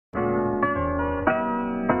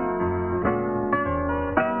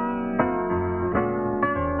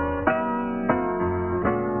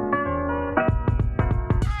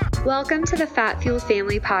Welcome to the Fat Fueled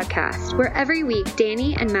Family Podcast, where every week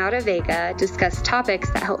Danny and Maura Vega discuss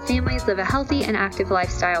topics that help families live a healthy and active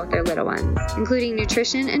lifestyle with their little ones, including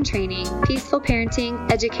nutrition and training, peaceful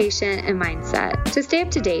parenting, education, and mindset. To stay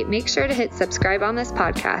up to date, make sure to hit subscribe on this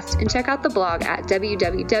podcast and check out the blog at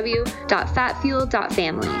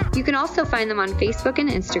www.fatfueled.family. You can also find them on Facebook and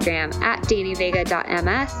Instagram at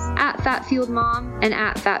dannyvega.ms, at fatfueledmom, and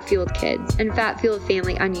at fatfueledkids, and Fat Fueled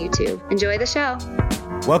Family on YouTube. Enjoy the show.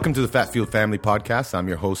 Welcome to the Fat Fueled Family Podcast. I'm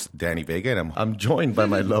your host, Danny Vega, and I'm joined by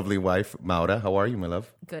my lovely wife, Maura. How are you, my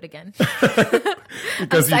love? Good again.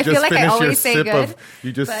 Because I feel like I always say good. I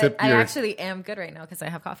your... actually am good right now because I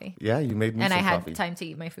have coffee. Yeah, you made me and some I had coffee. Time to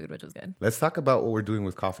eat my food, which was good. Let's talk about what we're doing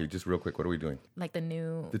with coffee, just real quick. What are we doing? Like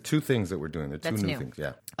the two things that we're doing. The two new things,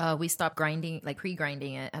 yeah. We stopped grinding, like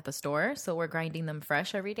pre-grinding it at the store, so we're grinding them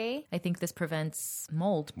fresh every day. I think this prevents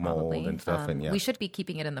mold, probably. Mold and stuff, and yeah. We should be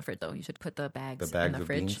keeping it in the fridge, though. You should put the bags in the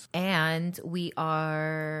fridge. Beans. And we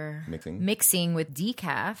are mixing with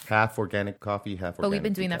decaf. Half organic coffee, half organic But we've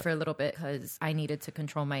been doing decaf. that for a little bit because I needed to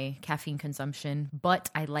control my caffeine consumption, but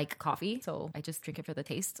I like coffee, so I just drink it for the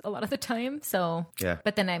taste a lot of the time. So, yeah.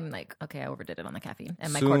 But then I'm like, okay, I overdid it on the caffeine,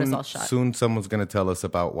 and my cortisol shot. Soon someone's going to tell us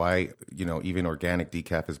about why, even organic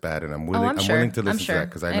decaf is bad, and I'm willing to listen to that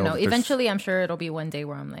because I know. Eventually, I'm sure it'll be one day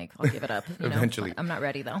where I'm like, I'll give it up. Eventually. I'm not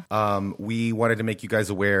ready, though. We wanted to make you guys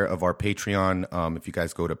aware of our Patreon. If you guys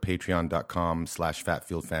go to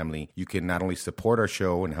patreon.com/fatfueledfamily, you can not only support our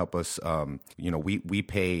show and help us, we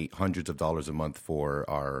pay hundreds of dollars a month for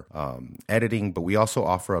our editing, but we also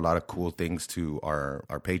offer a lot of cool things to our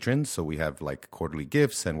patrons. So we have like quarterly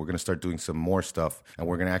gifts, and we're going to start doing some more stuff, and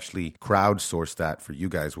we're going to actually crowdsource that for you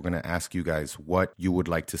guys. We're going to ask you guys what you would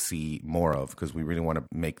like to see more of, because we really want to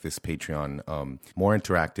make this Patreon more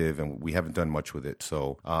interactive, and we haven't done much with it.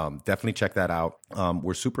 So definitely check that out.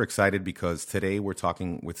 We're super excited because today we're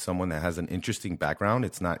talking with someone that has an interesting background.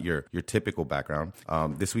 It's not your typical background.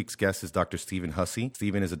 This week's guest is Dr. Stephen Hussey.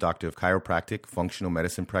 Stephen is a doctor of chiropractic, functional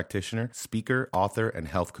medicine practitioner, speaker, author, and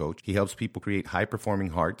health coach. He helps people create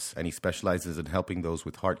high-performing hearts, and he specializes in helping those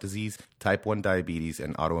with heart disease, type 1 diabetes,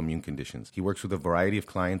 and autoimmune conditions. He works with a variety of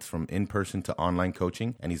clients from in-person to online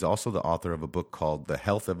coaching, and he's also the author of a book called The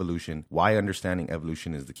Health Evolution: Why Understanding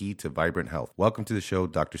Evolution is the Key to Vibrant Health. Welcome to the show,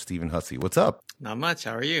 Dr. Stephen Hussey. What's up? Not much.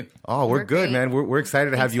 How are you? Oh, we're good, great. man. We're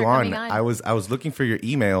excited to have you on. I was looking for your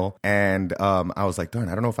email, and I was like, darn,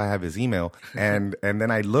 I don't know if I have his email. And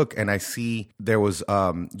then I look and I see there was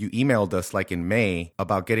you emailed us like in May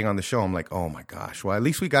about getting on the show. I'm like, oh my gosh. Well, at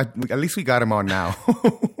least we got him on now.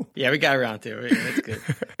 Yeah, we got around to it. That's good.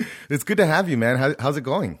 It's good to have you, man. How's it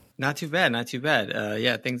going? Not too bad.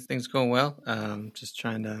 Yeah, things going well. Just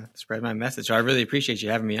trying to spread my message. So I really appreciate you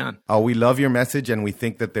having me on. Oh, we love your message, and we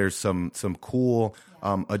think that there's some cool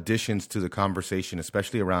additions to the conversation,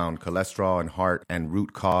 especially around cholesterol and heart and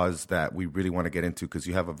root cause, that we really want to get into because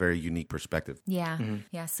you have a very unique perspective. Yeah. Mm-hmm.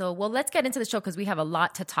 Yeah. So, let's get into the show because we have a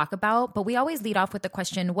lot to talk about, but we always lead off with the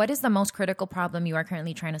question, what is the most critical problem you are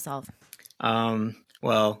currently trying to solve?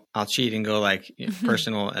 Well, I'll cheat and go like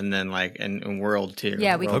personal and then like and world too.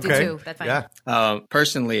 Yeah, we can do two. That's fine. Yeah.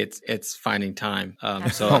 Personally, it's finding time.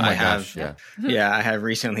 So I have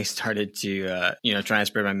recently started to try and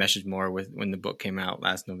spread my message more when the book came out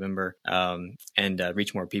last November, and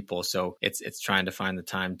reach more people. So it's trying to find the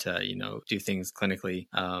time to do things clinically,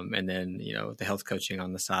 and then the health coaching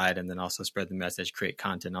on the side, and then also spread the message, create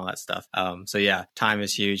content, all that stuff. So yeah, time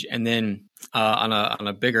is huge. And then on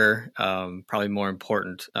a bigger, probably more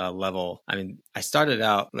important level. I mean, I started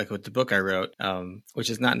out like with the book I wrote, which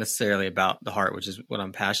is not necessarily about the heart, which is what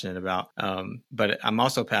I'm passionate about. But I'm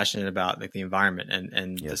also passionate about like the environment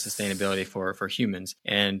and Yes. the sustainability for humans.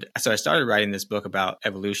 And so I started writing this book about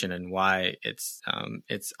evolution and why it's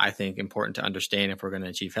I think important to understand if we're going to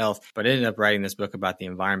achieve health. But I ended up writing this book about the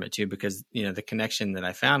environment too, because the connection that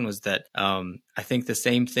I found was that I think the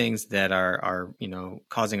same things that are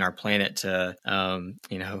causing our planet to go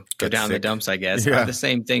down the dumps, I guess, are the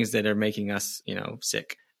same things that are making us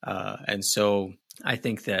sick. And so I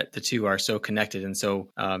think that the two are so connected. And so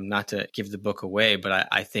not to give the book away, but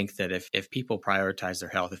I think that if people prioritize their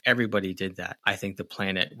health, if everybody did that, I think the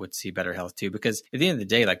planet would see better health too. Because at the end of the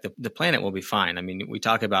day, like the planet will be fine. I mean, we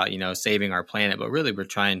talk about, saving our planet, but really we're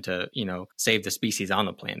trying to, save the species on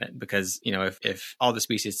the planet. Because, if all the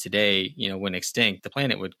species today, went extinct, the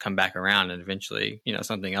planet would come back around and eventually,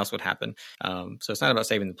 something else would happen. So it's not about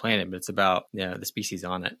saving the planet, but it's about the species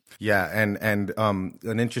on it. Yeah. And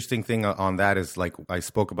an interesting thing on that is like, like I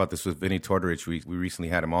spoke about this with Vinny Tortorich. We recently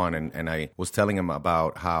had him on, and I was telling him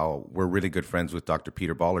about how we're really good friends with Dr.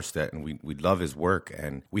 Peter Ballerstedt, and we love his work.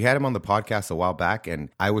 And we had him on the podcast a while back, and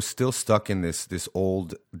I was still stuck in this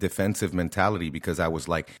old defensive mentality because I was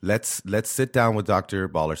like, let's sit down with Dr.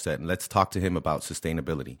 Ballerstedt and let's talk to him about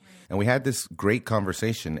sustainability. And we had this great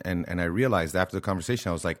conversation, and I realized after the conversation,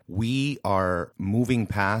 I was like, we are moving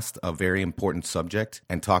past a very important subject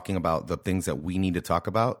and talking about the things that we need to talk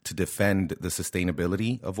about to defend the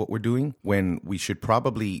sustainability of what we're doing, when we should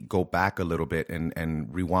probably go back a little bit and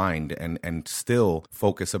rewind and still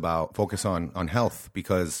focus on health,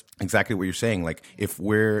 because exactly what you're saying, like if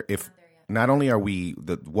not only are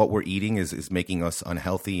what we're eating is making us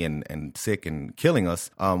unhealthy and sick and killing us,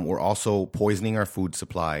 we're also poisoning our food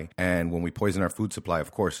supply. And when we poison our food supply,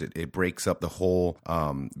 of course, it breaks up the whole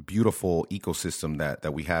beautiful ecosystem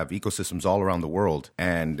that we have, ecosystems all around the world.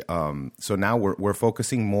 And so now we're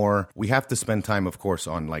focusing more. We have to spend time, of course,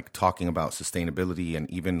 on like talking about sustainability and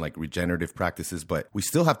even like regenerative practices, but we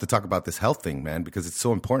still have to talk about this health thing, man, because it's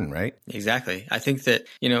so important, right? Exactly. I think that,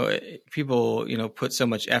 people, put so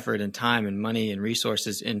much effort and time and money and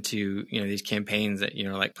resources into, these campaigns that,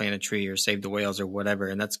 like plant a tree or save the whales or whatever.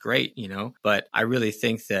 And that's great, but I really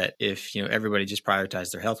think that if, everybody just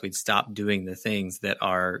prioritized their health, we'd stop doing the things that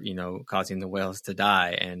are, causing the whales to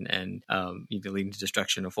die and leading to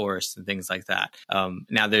destruction of forests and things like that.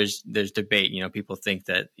 Now there's debate, people think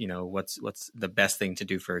that, what's the best thing to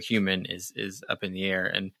do for a human is up in the air.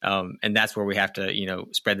 And that's where we have to,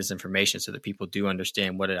 spread this information so that people do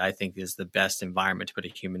understand what I think is the best environment to put a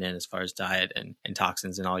human in as far as diet and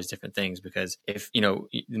toxins and all these different things. Because if,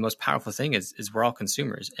 the most powerful thing is we're all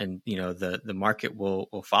consumers, and, the market will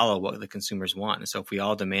follow what the consumers want. And so if we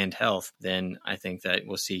all demand health, then I think that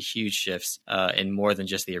we'll see huge shifts in more than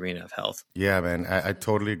just the arena of health. Yeah, man, I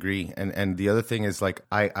totally agree. And the other thing is like,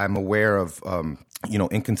 I'm aware of,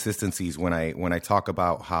 inconsistencies when I talk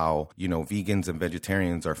about how, vegans and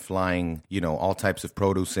vegetarians are flying, all types of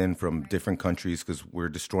produce in from different countries because we're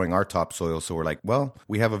destroying our topsoil. So we're like, well,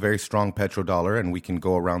 we have a very strong petrodollar and we can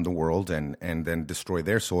go around the world and then destroy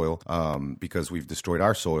their soil because we've destroyed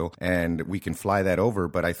our soil, and we can fly that over.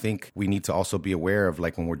 But I think we need to also be aware of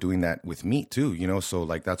like when we're doing that with meat too, so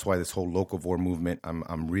like that's why this whole locavore movement,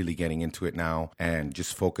 I'm really getting into it now and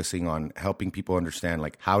just focusing on helping people understand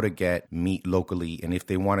like how to get meat locally. And if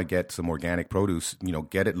they want to get some organic produce,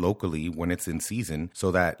 get it locally when it's in season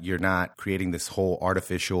so that you're not creating this whole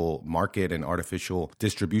artificial market and artificial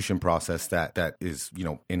distribution process that is,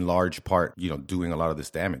 in large part, doing a lot of this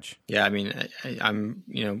damage. Yeah. I mean, I'm,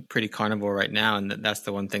 pretty carnivore right now. And that's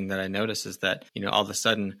the one thing that I noticed is that, all of a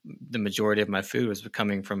sudden the majority of my food was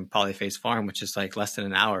coming from Polyface Farm, which is like less than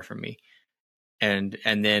an hour from me. And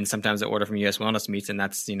then sometimes I order from U.S. Wellness Meats, and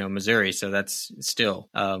that's, Missouri. So that's still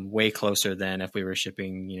way closer than if we were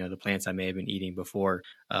shipping, the plants I may have been eating before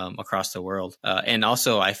across the world. And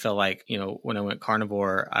also I felt like, when I went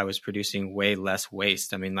carnivore, I was producing way less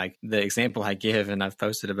waste. I mean, like the example I give and I've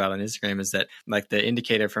posted about on Instagram is that like the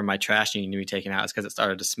indicator for my trash needing to be taken out is because it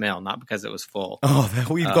started to smell, not because it was full. Oh,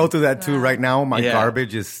 we go through that too right now. My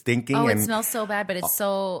garbage is stinking. Oh, it smells so bad, but it's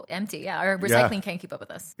so empty. Yeah, our recycling can't keep up with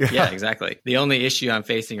us. Yeah, exactly. The only issue I'm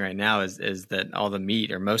facing right now is that all the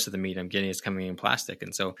meat or most of the meat I'm getting is coming in plastic.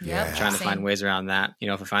 And so I'm trying to find ways around that.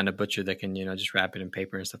 If I find a butcher that can, just wrap it in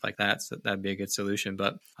paper and stuff like that, so that'd be a good solution,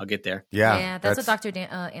 but I'll get there. Yeah. That's what Dr.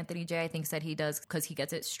 Anthony J, I think, said he does because he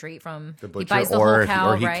gets it straight from the butcher, he buys the whole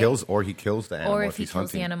cow, he kills the animal. Or if he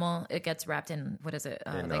kills the animal, it gets wrapped in, what is it?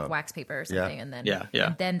 Like wax paper or something. And then,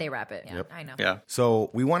 and then they wrap it. Yeah, yep. I know. Yeah. So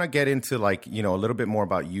we want to get into like, a little bit more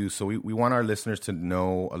about you. So we want our listeners to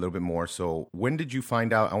know a little bit more. So when did you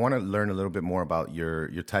find out? I want to learn a little bit more about your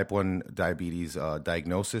type 1 diabetes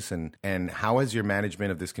diagnosis and how has your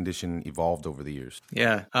management of this condition evolved over the years?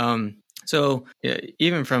 Yeah. So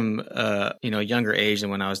even from a younger age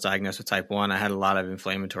than when I was diagnosed with type 1, I had a lot of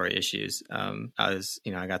inflammatory issues. I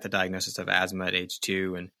got the diagnosis of asthma at age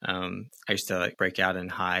 2, and I used to like break out in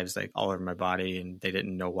hives like all over my body, and they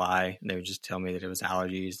didn't know why. They would just tell me that it was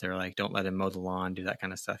allergies. They were like, "Don't let him mow the lawn," do that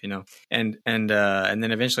kind of stuff, And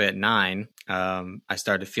then eventually at 9, I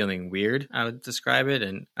started feeling weird. I would describe it,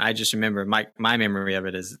 and I just remember my memory of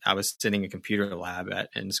it is I was sitting in a computer lab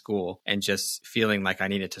in school and just feeling like I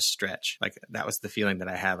needed to stretch. Like that was the feeling that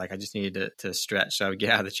I had. Like I just needed to stretch. So I would get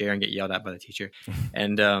out of the chair and get yelled at by the teacher.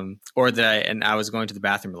 And I was going to the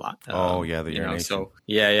bathroom a lot. The urination. So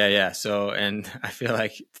yeah. So, and I feel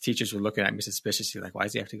like the teachers were looking at me suspiciously, like, why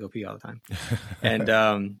does he have to go pee all the time? And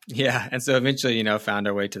and so eventually, found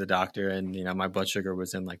our way to the doctor, and my blood sugar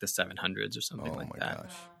was in like the 700s or something like that.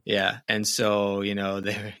 Gosh. Yeah. And so,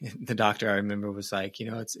 the doctor I remember was like,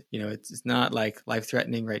 it's not like life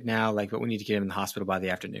threatening right now, like, but we need to get him in the hospital by the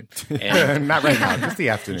afternoon. And Not right now, just the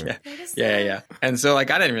afternoon. Yeah. And so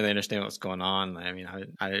like, I didn't really understand what was going on. I mean,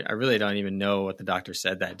 I really don't even know what the doctor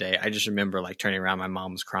said that day. I just remember like turning around, my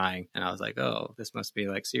mom was crying and I was like, oh, this must be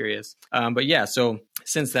like serious. But yeah, so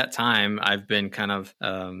since that time, I've been kind of,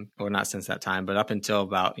 or not since that time, but up until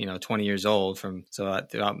about, 20 years old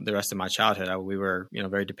throughout the rest of my childhood, we were,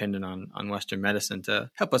 very dependent on Western medicine to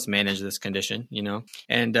help us manage this condition,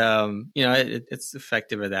 and, it's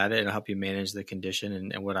effective at that. It'll help you manage the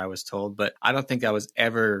condition and what I was told, but I don't think I was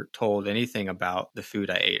ever told anything about the food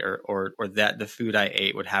I ate or that the food I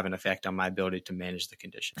ate would have an effect on my ability to manage the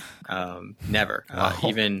condition. Never. Wow.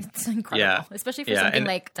 Even, It's incredible, yeah, especially for something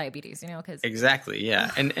like diabetes, because exactly.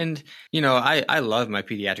 Yeah. And, I love my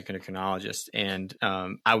pediatric endocrinologist and,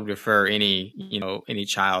 I would refer any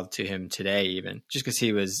child to him today, even just because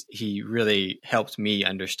he really helped me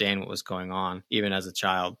understand what was going on, even as a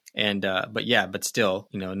child. And, but still,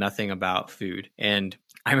 nothing about food. And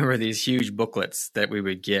I remember these huge booklets that we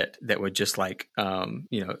would get that would just like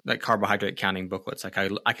carbohydrate counting booklets. Like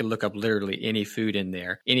I could look up literally any food in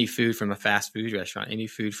there, any food from a fast food restaurant, any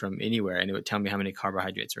food from anywhere, and it would tell me how many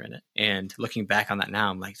carbohydrates are in it. And looking back on that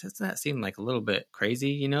now, I'm like, doesn't that seem like a little bit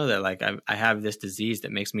crazy? That like I have this disease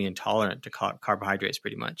that makes me intolerant to carbohydrates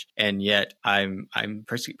pretty much, and yet I'm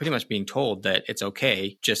pretty much being told that it's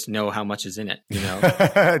okay, just know how much is in it.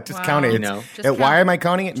 Just count it. Why am I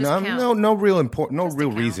counting it? No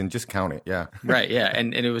real reason. Just count it. Yeah. Right. Yeah.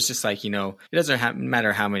 And it was just like, it doesn't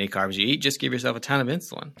matter how many carbs you eat, just give yourself a ton of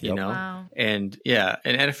insulin, Wow. And yeah.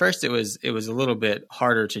 And at first it was a little bit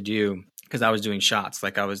harder to do, because I was doing shots,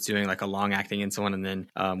 like I was doing like a long acting insulin, and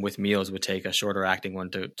then with meals would take a shorter acting one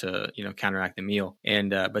to counteract the meal.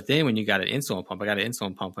 And but then when you got an insulin pump, I got an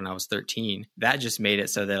insulin pump when I was 13. That just made it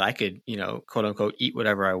so that I could quote unquote eat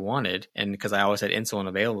whatever I wanted, and because I always had insulin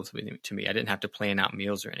available to me, I didn't have to plan out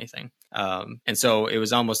meals or anything. And so it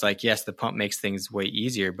was almost like, yes, the pump makes things way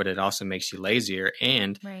easier, but it also makes you lazier,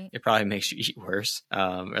 and It probably makes you eat worse.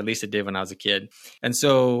 Or at least it did when I was a kid. And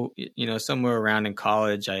so somewhere around in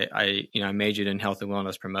college, I majored in health and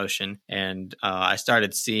wellness promotion, and I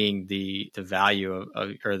started seeing the value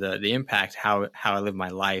of or the impact how I lived my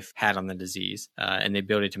life had on the disease and the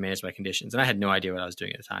ability to manage my conditions. And I had no idea what I was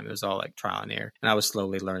doing at the time. It was all like trial and error, and I was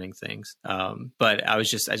slowly learning things. But I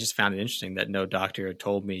just found it interesting that no doctor had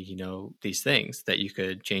told me, these things, that you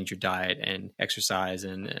could change your diet and exercise.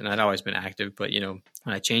 And I'd always been active, but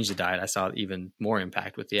when I changed the diet, I saw even more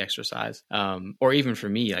impact with the exercise. Or even for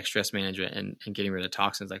me, like stress management and getting rid of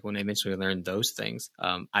toxins. Like when I eventually learned those things,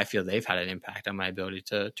 I feel they've had an impact on my ability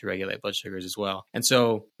to regulate blood sugars as well. And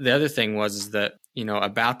so the other thing was that,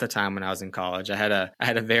 about the time when I was in college, I had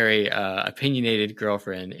a very opinionated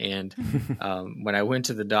girlfriend. And when I went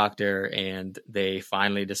to the doctor and they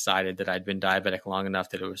finally decided that I'd been diabetic long enough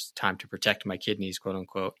that it was time to protect my kidneys, quote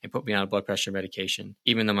unquote, and put me on a blood pressure medication,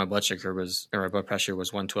 even though my blood pressure was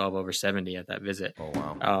 112/70 at that visit. Oh,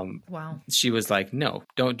 wow. Wow. She was like, no,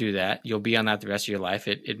 don't do that. You'll be on that the rest of your life.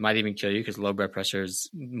 It might even kill you, because low blood pressure is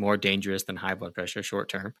more dangerous than high blood pressure short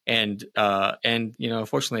term. And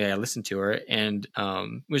fortunately I listened to her and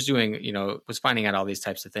was finding out all these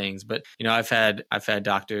types of things. But I've had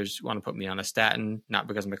doctors want to put me on a statin, not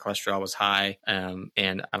because my cholesterol was high, and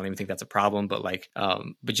I don't even think that's a problem, but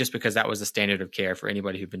but just because that was the standard of care for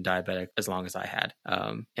anybody who'd been diabetic as long as I had.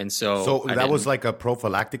 And so that was like a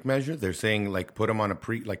prophylactic measure. They're saying like put him on a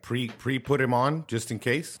put him on just in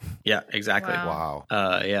case. Yeah, exactly. Wow.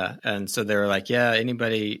 Yeah. And so they were like, yeah,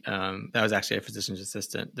 anybody, that was actually a physician's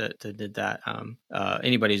assistant that did that.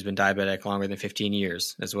 Anybody who's been diabetic longer than 15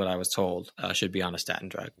 years is what I was told, should be on a statin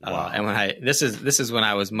drug. Wow. And this is when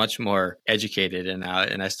I was much more educated, and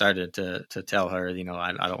I started to tell her, I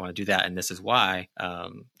don't want to do that. And this is why,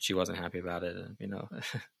 she wasn't happy about it.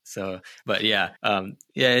 So, but yeah,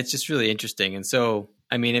 it's just really interesting. And so,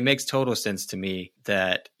 I mean, it makes total sense to me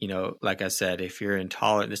that, like I said, if you're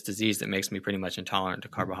intolerant, this disease that makes me pretty much intolerant to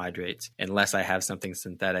carbohydrates, unless I have something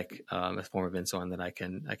synthetic, a form of insulin that I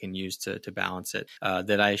can use to balance it,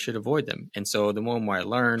 that I should avoid them. And so the more and more I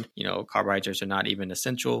learned, carbohydrates are not even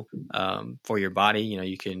essential for your body.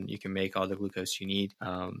 You can make all the glucose you need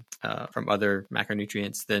from other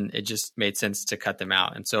macronutrients. Then it just made sense to cut them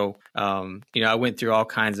out. And so, I went through all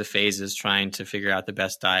kinds of phases trying to figure out the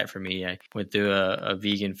best diet for me. I went through a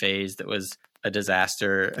vegan phase that was a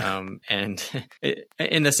disaster, and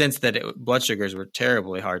in the sense that blood sugars were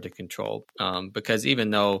terribly hard to control, because even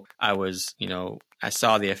though I was, I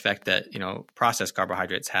saw the effect that processed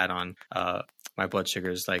carbohydrates had on my blood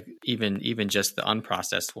sugars, like even just the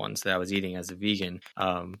unprocessed ones that I was eating as a vegan,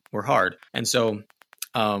 were hard. And so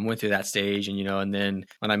went through that stage, and and then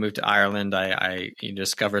when I moved to Ireland, I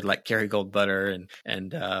discovered like Kerrygold butter,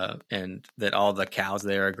 and that all the cows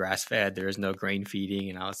there are grass fed. There is no grain feeding,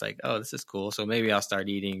 and I was like, oh, this is cool. So maybe I'll start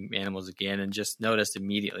eating animals again, and just noticed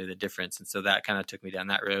immediately the difference. And so that kind of took me down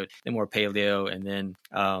that road. Then more paleo, and then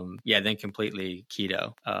then completely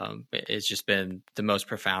keto. It's just been the most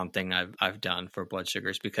profound thing I've done for blood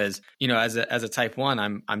sugars, because as a type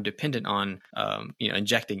 1, I'm dependent on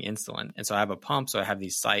injecting insulin, and so I have a pump, so I have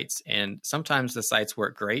these sites, and sometimes the sites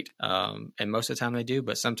work great, and most of the time they do,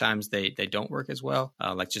 but sometimes they don't work as well,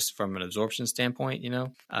 like just from an absorption standpoint,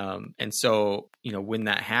 and so when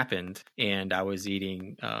that happened and I was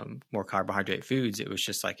eating more carbohydrate foods, it was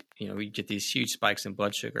just like we get these huge spikes in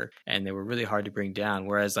blood sugar, and they were really hard to bring down.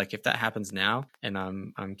 Whereas like if that happens now and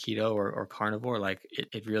I'm keto or carnivore, like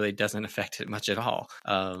it really doesn't affect it much at all.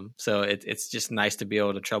 So it's just nice to be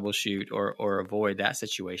able to troubleshoot or avoid that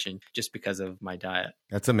situation just because of my diet.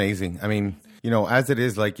 That's amazing. I mean, as it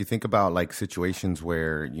is, like you think about like situations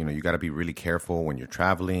where, you got to be really careful when you're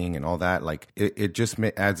traveling and all that, like it just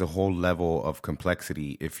adds a whole level of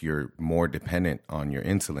complexity if you're more dependent on your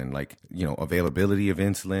insulin, like, availability of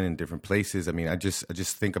insulin in different places. I mean, I just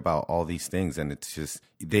think about all these things, and it's just,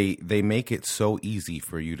 they make it so easy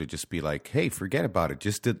for you to just be like, hey, forget about it.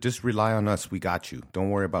 Just rely on us. We got you. Don't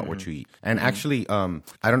worry about what you eat. And actually,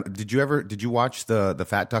 did you watch the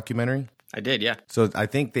fat documentary? I did, yeah. So I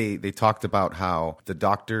think they talked about how the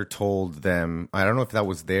doctor told them, I don't know if that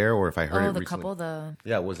was there or if I heard it recently.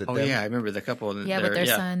 Was it them? Yeah, I remember the couple. Yeah, with their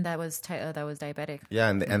son that was diabetic. Yeah,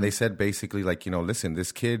 and they said basically like, listen,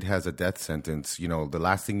 this kid has a death sentence. The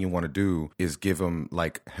last thing you want to do is give him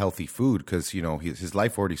like healthy food because, his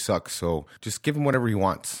life already sucks. So just give him whatever he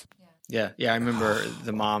wants. Yeah. I remember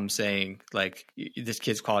the mom saying, like, this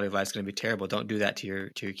kid's quality of life is going to be terrible. Don't do that to your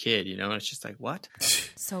kid, and it's just like, what?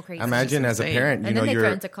 So crazy. Imagine as a parent, and then they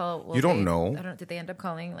threatened to call. You don't know. Did they end up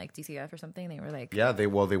calling like DCF or something? They were like, yeah, they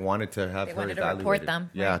wanted to have her evaluated. Report them.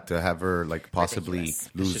 Yeah, right? to have her like possibly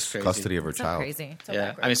lose custody of her child. Crazy. So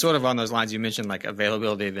yeah, I mean, sort of on those lines, you mentioned like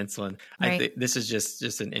availability of insulin. Right. I think this is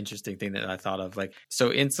just an interesting thing that I thought of. Like, so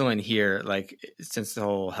insulin here, like since the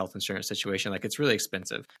whole health insurance situation, like it's really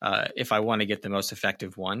expensive. If I want to get the most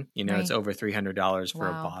effective one, it's over $300 for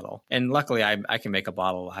a bottle. And luckily I can make a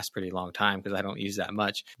bottle last pretty long time because I don't use that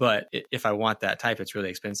much. But if I want that type, it's really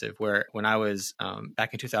expensive. Where when I was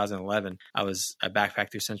back in 2011, I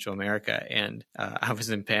backpacked through Central America, and I was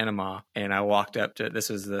in Panama, and I walked up to, this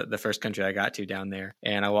was the first country I got to down there,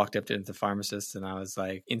 and I walked up to the pharmacist and I was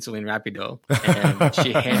like, insulin rapido,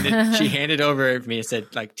 and she handed over for me and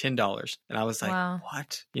said like $10, and I was like,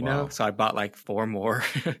 what? So I bought like 4 more.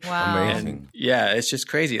 Wow. Amazing. Yeah, it's just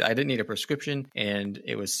crazy. I didn't need a prescription, and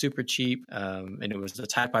it was super cheap, and it was the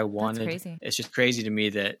type I wanted. That's crazy. It's just crazy to me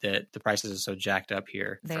that the prices are so jacked up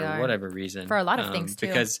here whatever reason. For a lot of things too.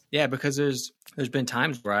 Because there's been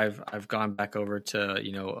times where I've gone back over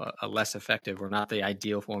to a less effective or not the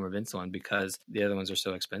ideal form of insulin because the other ones are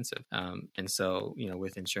so expensive. And so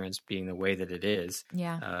with insurance being the way that it is,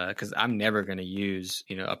 because I'm never going to use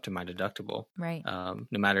up to my deductible, right?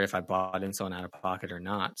 No matter if I bought insulin out of pocket or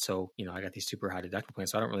not. So I got these super high deductible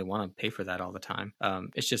plans, so I don't really want to pay for that all the time.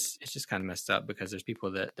 It's just kind of messed up because there's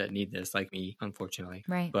people that need this, like me, unfortunately.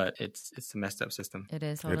 Right. But it's a messed up system. It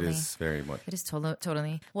is totally. It is very much. It is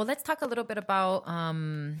totally. Well, let's talk a little bit about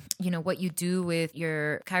what you do with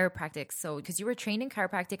your chiropractic. So, because you were trained in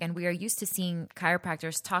chiropractic, and we are used to seeing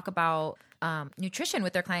chiropractors talk about nutrition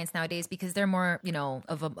with their clients nowadays because they're more,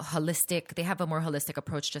 of a holistic, they have a more holistic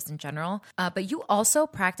approach just in general. But you also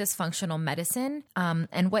practice functional medicine.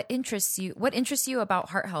 And what interests you about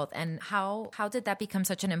heart health, and how did that become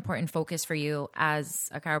such an important focus for you as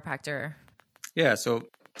a chiropractor? Yeah. So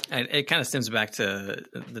and it kind of stems back to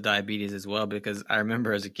the diabetes as well, because I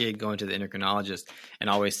remember as a kid going to the endocrinologist and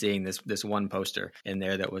always seeing this one poster in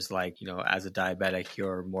there that was like, as a diabetic,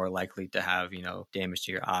 you're more likely to have, damage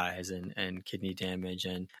to your eyes and kidney damage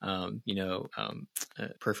and,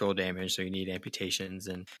 peripheral damage. So you need amputations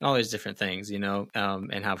and all these different things,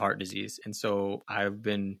 and have heart disease. And so I've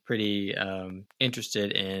been pretty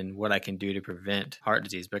interested in what I can do to prevent heart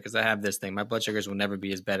disease, because I have this thing. My blood sugars will never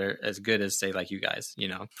be as good as, say, like you guys,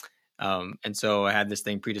 And so I had this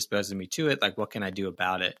thing predisposing me to it. Like, what can I do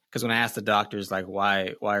about it? Because when I asked the doctors, like,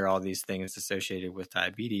 why are all these things associated with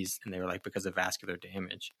diabetes? And they were like, because of vascular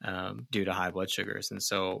damage due to high blood sugars. And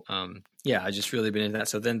so yeah, I just really been into that.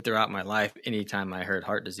 So then throughout my life, anytime I heard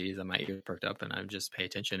heart disease, my ears perked up and I would just pay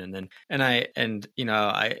attention.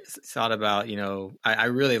 I thought about, I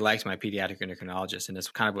really liked my pediatric endocrinologist, and it's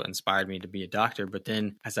kind of what inspired me to be a doctor. But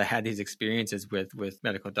then as I had these experiences with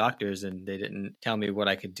medical doctors and they didn't tell me what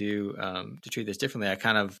I could do to treat this differently, I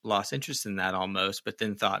kind of lost interest in that almost, but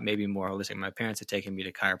then thought maybe more holistic. My parents had taken me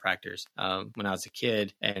to chiropractors when I was a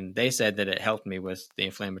kid, and they said that it helped me with the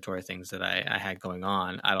inflammatory things that I had going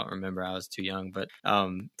on. I don't remember, I was too young, but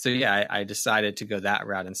I decided to go that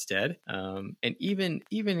route instead. And even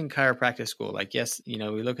in chiropractic school, like, yes,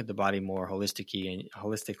 we look at the body more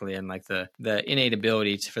holistically and like the innate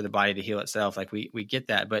ability for the body to heal itself. Like we get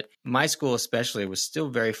that, but my school especially was still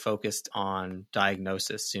very focused on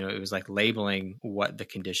diagnosis. It was like labeling what the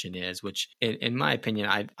condition is, which in my opinion,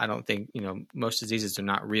 I don't think, most diseases are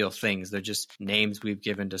not real things. They're just names we've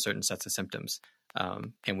given to certain sets of symptoms.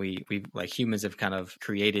 And we like humans have kind of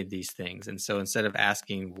created these things. And so instead of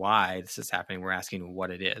asking why this is happening, we're asking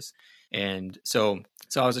what it is. And so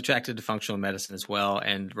I was attracted to functional medicine as well.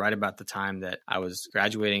 And right about the time that I was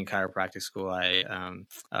graduating chiropractic school,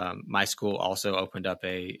 my school also opened up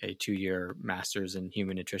a 2-year master's in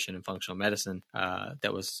human nutrition and functional medicine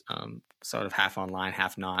that was sort of half online,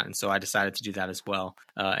 half not. And so I decided to do that as well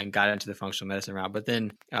and got into the functional medicine route. But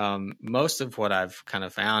then most of what I've kind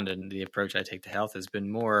of found and the approach I take to health has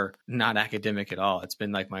been more not academic at all. It's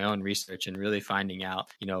been like my own research and really finding out,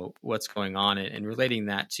 what's going on and relating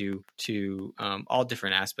that to all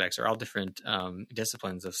different aspects or all different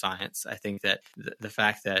disciplines of science. I think that the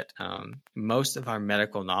fact that most of our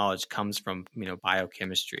medical knowledge comes from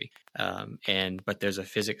biochemistry, but there's a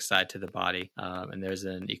physics side to the body and there's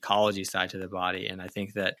an ecology side to the body, and I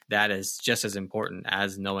think that is just as important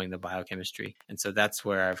as knowing the biochemistry. And so that's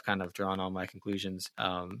where I've kind of drawn all my conclusions,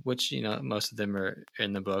 which most of them are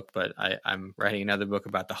in the book, but I'm writing another book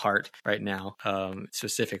about the heart right now,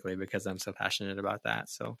 specifically because I'm so passionate about that.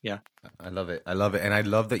 So yeah. I love it. And I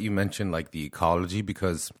love that you mentioned like the ecology,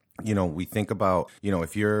 because we think about,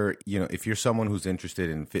 if you're someone who's interested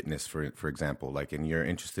in fitness, for example, like, and you're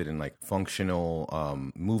interested in like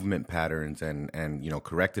functional movement patterns and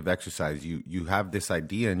corrective exercise, you have this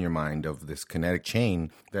idea in your mind of this kinetic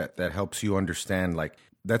chain that helps you understand, like,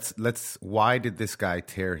 why did this guy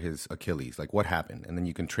tear his Achilles? Like, what happened? And then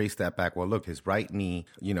you can trace that back. Well, look, his right knee,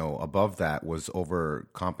 above that was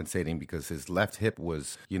overcompensating because his left hip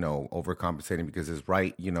was, overcompensating because his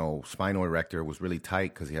right, spinal erector was really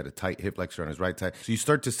tight because he had a tight hip flexor on his right side. So you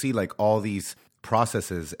start to see like all these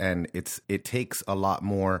processes, and it takes a lot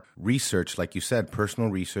more research, like you said, personal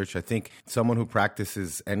research. I think someone who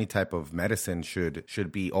practices any type of medicine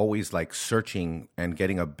should be always like searching and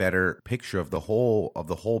getting a better picture of the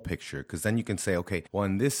whole picture, because then you can say, okay, well,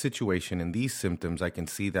 in this situation, in these symptoms, I can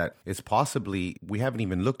see that it's possibly we haven't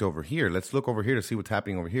even looked over here. Let's look over here to see what's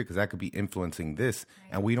happening over here, because that could be influencing this.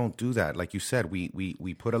 Right. And we don't do that. Like you said, we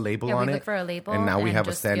put a label on it. We look for a label, and now we have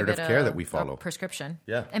a standard of care that we follow. Prescription.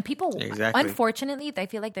 Yeah. And people, unfortunately, I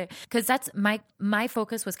feel like because that's my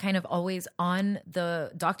focus was kind of always on the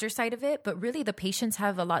doctor side of it, but really the patients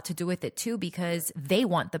have a lot to do with it too, because they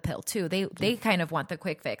want the pill too. They kind of want the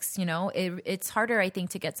quick fix. It's harder, I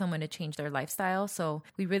think, to get someone to change their lifestyle. So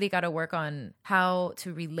we really got to work on how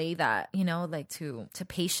to relay that, like to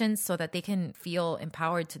patients, so that they can feel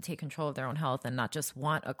empowered to take control of their own health and not just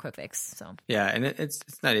want a quick fix. So yeah, and it's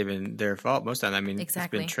not even their fault most of the time. I mean,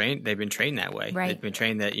 exactly. They've been trained that way. Right. They've been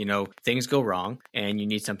trained that things go wrong and you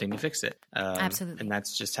need something to fix it. Absolutely. And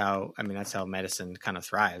that's just how medicine kind of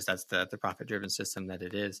thrives. That's the profit-driven system that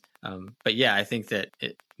it is. But yeah, I think that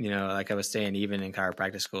like I was saying, even in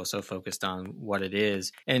chiropractic school, so focused on what it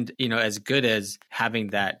is. And, as good as having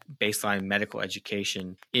that baseline medical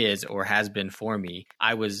education is or has been for me,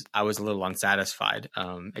 I was a little unsatisfied.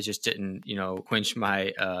 It just didn't, quench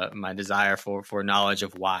my my desire for knowledge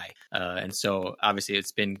of why. And so obviously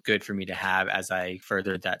it's been good for me to have as I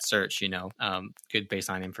furthered that search, good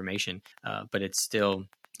baseline information. But it's still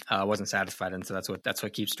I wasn't satisfied. And so that's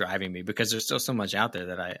what keeps driving me, because there's still so much out there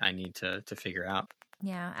that I need to figure out.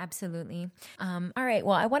 Yeah, absolutely. All right.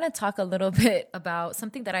 Well, I want to talk a little bit about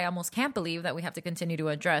something that I almost can't believe that we have to continue to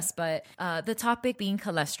address, but the topic being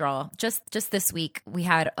cholesterol. Just this week, we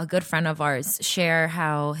had a good friend of ours share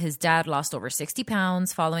how his dad lost over 60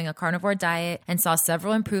 pounds following a carnivore diet and saw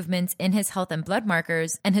several improvements in his health and blood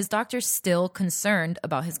markers, and his doctor's still concerned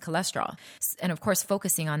about his cholesterol. And of course,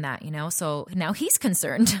 focusing on that, so now he's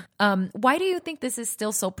concerned. Why do you think this is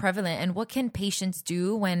still so prevalent, and what can patients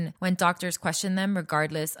do when doctors question them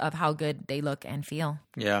regardless of how good they look and feel?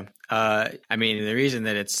 Yeah. I mean, the reason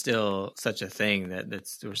that it's still such a thing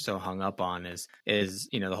that's we're so hung up on is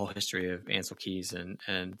the whole history of Ansel Keys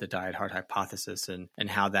and the diet heart hypothesis and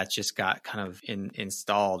how that just got kind of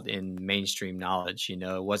installed in mainstream knowledge.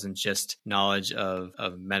 It wasn't just knowledge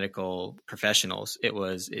of medical professionals.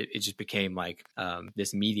 It just became like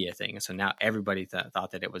this media thing. And so now everybody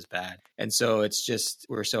thought that it was bad. And so it's just,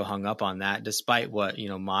 we're so hung up on that, despite what,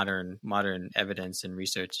 modern evidence and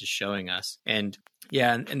research is showing us. And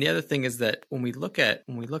yeah, and the other thing is that when we look at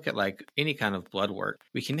like any kind of blood work,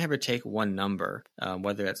 we can never take one number,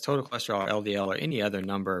 whether it's total cholesterol, LDL, or any other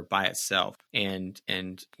number by itself, and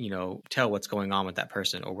tell what's going on with that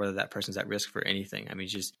person or whether that person's at risk for anything. I mean,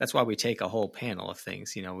 that's why we take a whole panel of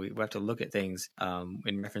things. We have to look at things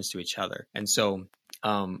in reference to each other, and so.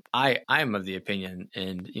 I am of the opinion,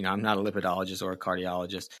 and I'm not a lipidologist or a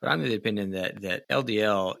cardiologist, but I'm of the opinion that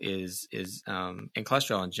LDL is and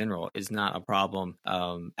cholesterol in general is not a problem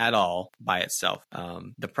at all by itself.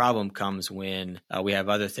 The problem comes when we have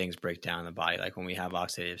other things break down in the body, like when we have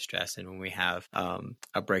oxidative stress and when we have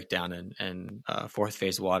a breakdown in fourth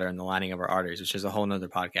phase water in the lining of our arteries, which is a whole nother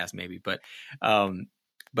podcast maybe, but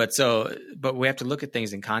we have to look at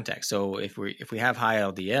things in context. So if we have high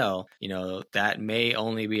LDL, that may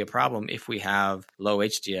only be a problem if we have low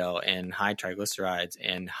HDL and high triglycerides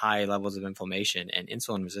and high levels of inflammation and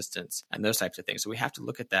insulin resistance and those types of things. So we have to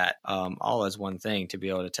look at that all as one thing to be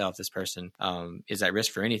able to tell if this person is at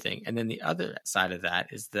risk for anything. And then the other side of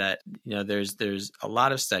that is that there's a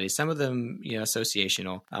lot of studies, some of them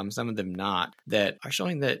associational, some of them not, that are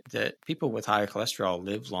showing that people with higher cholesterol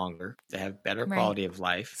live longer, they have better quality of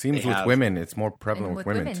life. Seems with women, it's more prevalent with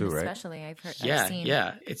women too, right? Especially, I've heard.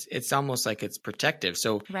 Yeah. It's almost like it's protective.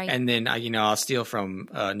 So, right. And then I'll steal from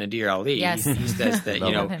Nadir Ali. Yes. He says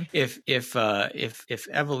that if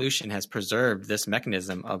evolution has preserved this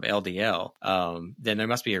mechanism of LDL, then there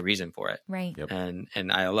must be a reason for it. Right. Yep.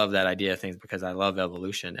 And I love that idea of things because I love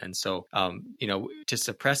evolution. And so to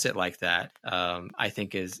suppress it like that, I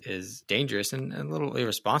think is dangerous and a little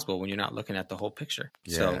irresponsible when you're not looking at the whole picture.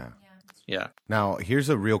 Yeah. So, yeah. Now, here's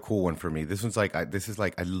a real cool one for me. This one's like, I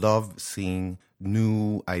love seeing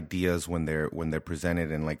new ideas when they're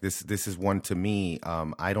presented, and like this is one to me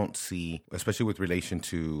I don't see, especially with relation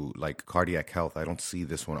to like cardiac health. I don't see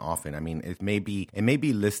this one often. I mean, it may be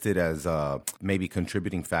listed as maybe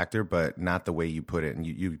contributing factor, but not the way you put it. And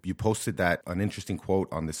you posted an interesting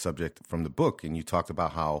quote on this subject from the book, and you talked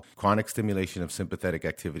about how chronic stimulation of sympathetic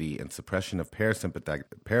activity and suppression of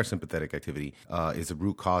parasympathetic activity is a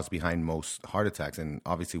root cause behind most heart attacks. And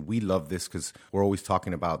obviously we love this because we're always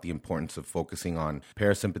talking about the importance of focusing on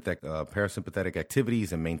parasympathetic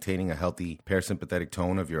activities and maintaining a healthy parasympathetic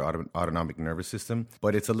tone of your autonomic nervous system.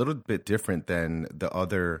 But it's a little bit different than the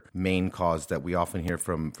other main cause that we often hear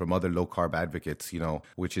from other low carb advocates,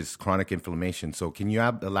 which is chronic inflammation. So can you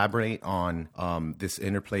elaborate on this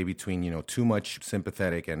interplay between, too much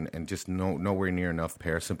sympathetic and just nowhere near enough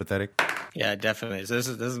parasympathetic? Yeah, definitely. So this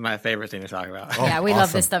is my favorite thing to talk about. Oh, yeah, we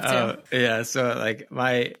love this stuff too. Yeah, so like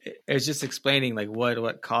it was just explaining like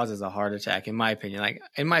what causes a heart attack in my opinion. Like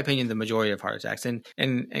in my opinion, the majority of heart attacks, and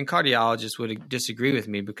cardiologists would disagree with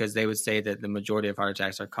me because they would say that the majority of heart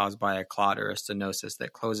attacks are caused by a clot or a stenosis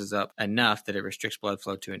that closes up enough that it restricts blood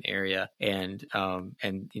flow to an area, and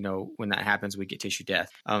when that happens, we get tissue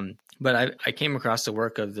death. But I came across the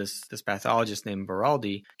work of this pathologist named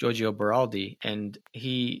Giorgio Beraldi, and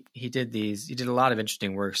he did a lot of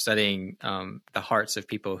interesting work studying the hearts of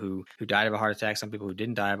people who died of a heart attack, some people who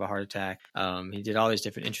didn't die of a heart attack. He did all these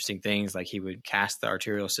different interesting things, like he would cast the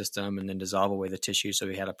arterial system and then dissolve away the tissue, so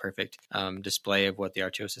he had a perfect display of what the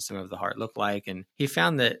arterial system of the heart looked like. And he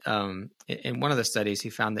found that in one of the studies, he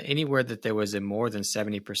found that anywhere that there was a more than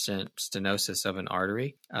 70% stenosis of an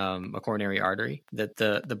artery, a coronary artery, that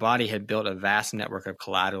the body had built a vast network of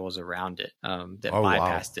collaterals around it that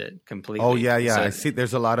bypassed it completely. Oh yeah. So, I see.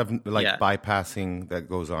 There's a lot of bypassing that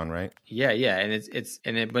goes on, right? Yeah,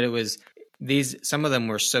 and but it was. Some of them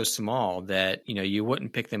were so small that, you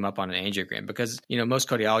wouldn't pick them up on an angiogram because, most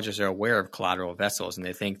cardiologists are aware of collateral vessels, and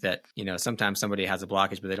they think that, sometimes somebody has a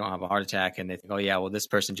blockage, but they don't have a heart attack. And they think, oh yeah, well, this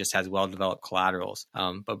person just has well-developed collaterals.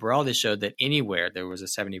 But Beraldi showed that anywhere there was a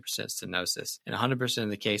 70% stenosis, in 100% of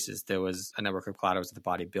the cases, there was a network of collaterals that the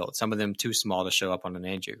body built, some of them too small to show up on an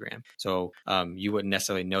angiogram. So you wouldn't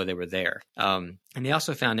necessarily know they were there. And they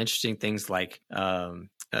also found interesting things like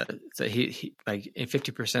so he like in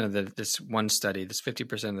 50% of this one study, this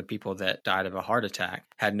 50% of the people that died of a heart attack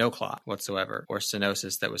had no clot whatsoever or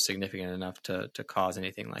stenosis that was significant enough to cause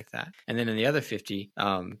anything like that. And then in the other 50,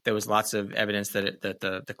 there was lots of evidence that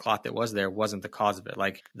the clot that was there wasn't the cause of it.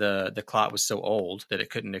 Like the clot was so old that it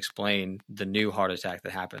couldn't explain the new heart attack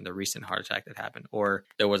that happened, the recent heart attack that happened, or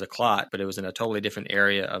there was a clot, but it was in a totally different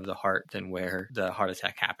area of the heart than where the heart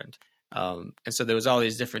attack happened. And so there was all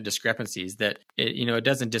these different discrepancies that it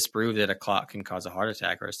doesn't disprove that a clot can cause a heart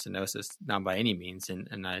attack or a stenosis, not by any means.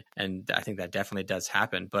 And I think that definitely does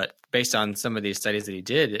happen. But based on some of these studies that he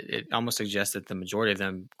did, it almost suggests that the majority of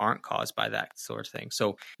them aren't caused by that sort of thing.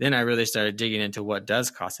 So then I really started digging into what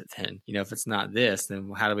does cause it then. If it's not this,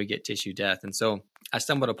 then how do we get tissue death? And so I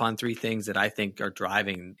stumbled upon three things that I think are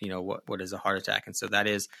driving, what is a heart attack. And so that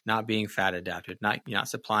is not being fat adapted, not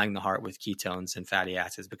supplying the heart with ketones and fatty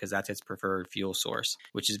acids because that's its preferred fuel source,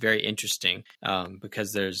 which is very interesting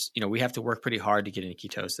because there's, we have to work pretty hard to get into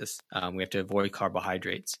ketosis. We have to avoid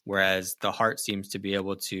carbohydrates, whereas the heart seems to be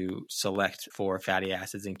able to select for fatty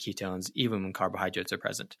acids and ketones even when carbohydrates are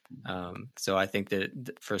present. So I think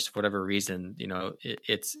that for whatever reason,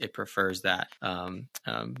 it prefers that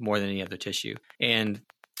more than any other tissue. And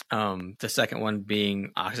the second one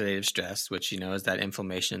being oxidative stress, which, is that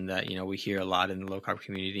inflammation that, we hear a lot in the low carb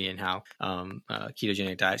community and how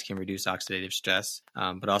ketogenic diets can reduce oxidative stress,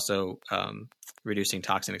 but also reducing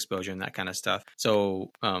toxin exposure and that kind of stuff.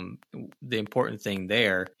 So the important thing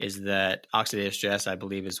there is that oxidative stress, I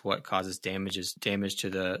believe, is what causes damage to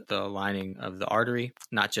the lining of the artery,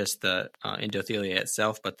 not just the endothelia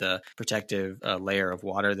itself, but the protective layer of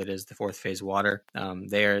water that is the fourth phase water.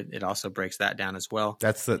 It also breaks that down as well.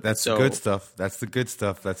 That's the good stuff. That's the good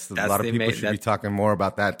stuff. A lot of people should be talking more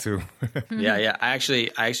about that too. Yeah. I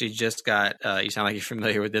actually just got. You sound like you're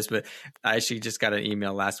familiar with this, but I actually just got an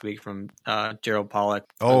email last week from Gerald Pollack.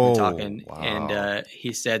 Talking, wow. And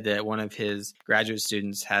he said that one of his graduate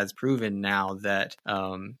students has proven now that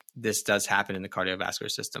this does happen in the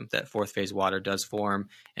cardiovascular system. That fourth phase water does form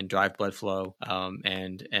and drive blood flow.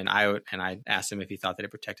 And I asked him if he thought that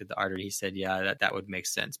it protected the artery. He said, yeah, that would make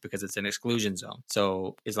sense because it's an exclusion zone.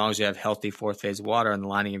 So as long as you have healthy fourth phase water in the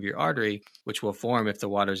lining of your artery, which will form if the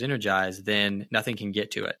water is energized, then nothing can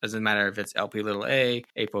get to it. Doesn't matter if it's LP little a,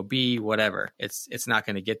 ApoB, whatever. It's not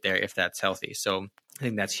going to get there if that's healthy. So I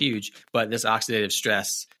think that's huge. But this oxidative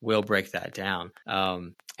stress will break that down.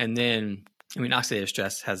 And then oxidative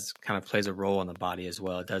stress kind of plays a role in the body as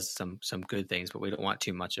well. It does some good things, but we don't want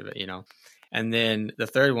too much of it, And then the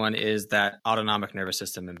third one is that autonomic nervous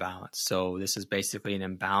system imbalance. So this is basically an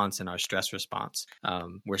imbalance in our stress response.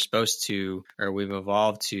 We've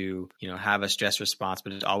evolved to, have a stress response,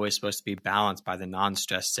 but it's always supposed to be balanced by the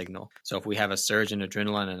non-stress signal. So if we have a surge in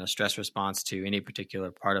adrenaline and a stress response to any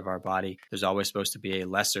particular part of our body, there's always supposed to be a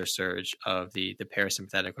lesser surge of the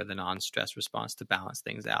parasympathetic or the non-stress response to balance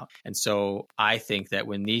things out. And so I think that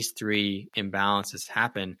when these three imbalances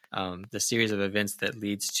happen, the series of events that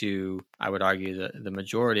leads to, I would argue, the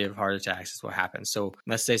majority of heart attacks is what happens. So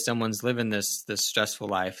let's say someone's living this stressful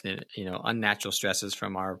life, unnatural stresses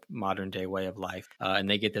from our modern day way of life, and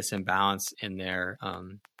they get this imbalance in their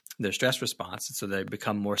stress response. And so they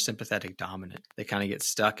become more sympathetic dominant. They kind of get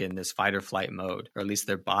stuck in this fight or flight mode, or at least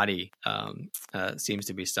their body seems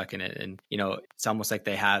to be stuck in it. And, it's almost like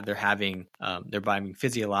they're having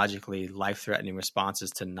physiologically life-threatening responses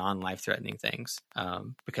to non-life-threatening things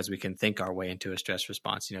because we can think our way into a stress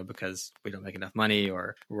response, because we don't make enough money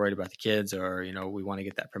or we're worried about the kids or, we want to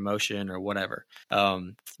get that promotion or whatever,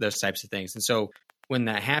 those types of things. And so when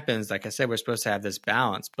that happens, like I said, we're supposed to have this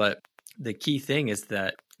balance, but the key thing is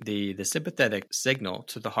that the sympathetic signal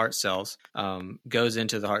to the heart cells goes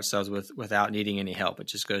into the heart cells without needing any help. It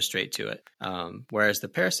just goes straight to it. Whereas the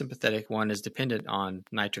parasympathetic one is dependent on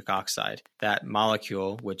nitric oxide. That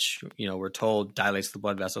molecule, which we're told dilates the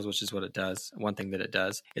blood vessels, which is what it does. One thing that it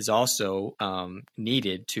does is also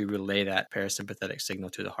needed to relay that parasympathetic signal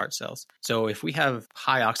to the heart cells. So if we have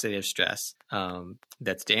high oxidative stress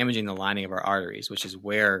that's damaging the lining of our arteries, which is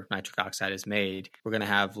where nitric oxide is made, we're going to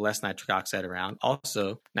have less nitric oxide around.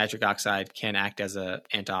 Also, nitric oxide can act as an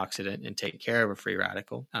antioxidant and take care of a free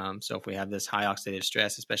radical. So if we have this high oxidative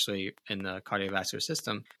stress, especially in the cardiovascular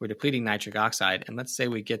system, we're depleting nitric oxide. And let's say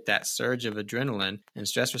we get that surge of adrenaline and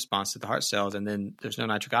stress response to the heart cells, and then there's no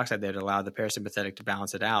nitric oxide there to allow the parasympathetic to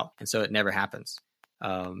balance it out. And so it never happens.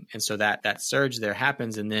 And so that surge there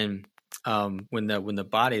happens, and then when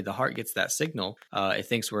the heart gets that signal, it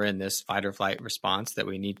thinks we're in this fight or flight response, that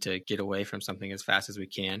we need to get away from something as fast as we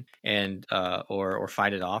can, and or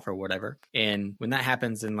fight it off or whatever. And when that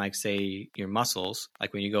happens in, like, say, your muscles,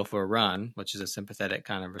 like when you go for a run, which is a sympathetic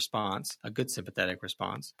kind of response, a good sympathetic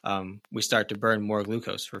response, we start to burn more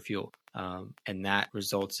glucose for fuel. And that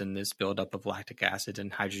results in this buildup of lactic acid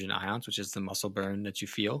and hydrogen ions, which is the muscle burn that you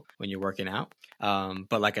feel when you're working out.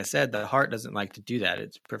 But like I said, the heart doesn't like to do that.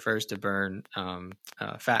 It prefers to burn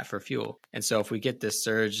fat for fuel. And so if we get this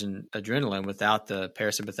surge in adrenaline without the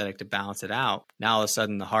parasympathetic to balance it out, now all of a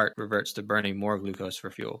sudden the heart reverts to burning more glucose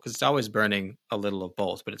for fuel, because it's always burning a little of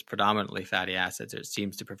both, but it's predominantly fatty acids. It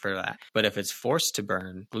seems to prefer that. But if it's forced to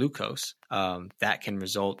burn glucose, that can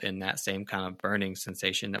result in that same kind of burning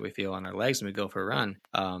sensation that we feel on our legs when we go for a run,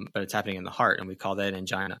 but it's happening in the heart, and we call that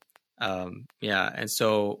angina. And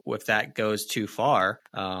so if that goes too far,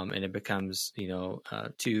 and it becomes,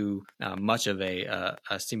 too much of a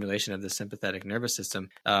stimulation of the sympathetic nervous system,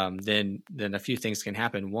 then a few things can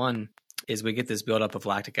happen. One is we get this buildup of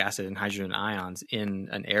lactic acid and hydrogen ions in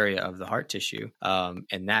an area of the heart tissue,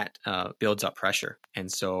 and that builds up pressure. And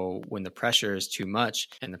so when the pressure is too much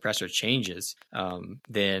and the pressure changes,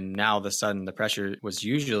 then now all of a sudden the pressure was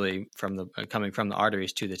usually coming from the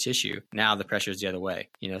arteries to the tissue. Now the pressure is the other way,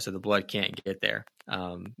 so the blood can't get there.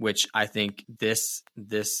 Which I think this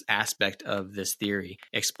aspect of this theory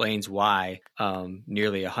explains why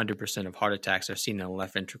nearly 100% of heart attacks are seen in the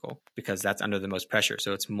left ventricle, because that's under the most pressure.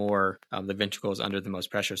 So it's more, the ventricle is under the most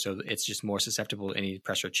pressure, so it's just more susceptible to any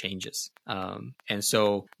pressure changes. And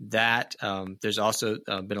so that there's also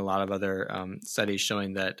been a lot of other studies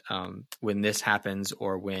showing that when this happens,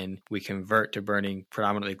 or when we convert to burning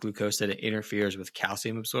predominantly glucose, that it interferes with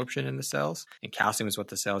calcium absorption in the cells. And calcium is what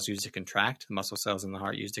the cells use to contract, the muscle cells in the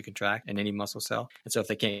heart use to contract, and any muscle cell. And so if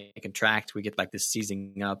they can't contract, we get like this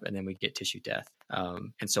seizing up, and then we get tissue death.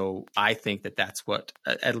 And so I think that that's what,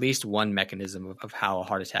 at least one mechanism of how a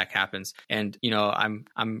heart attack happens. And,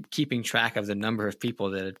 I'm keeping track of the number of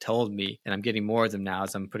people that have told me, and I'm getting more of them now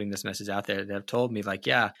as I'm putting this message out there, that have told me, like,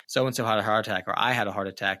 yeah, so-and-so had a heart attack, or I had a heart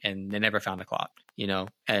attack, and they never found a clot,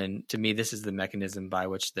 and to me, this is the mechanism by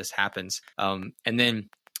which this happens. And then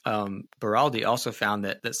Beraldi also found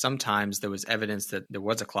that sometimes there was evidence that there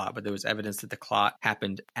was a clot, but there was evidence that the clot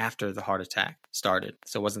happened after the heart attack started.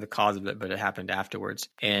 So it wasn't the cause of it, but it happened afterwards.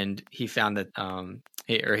 And he found that,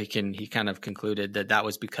 he kind of concluded that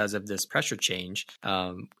was because of this pressure change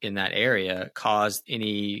in that area caused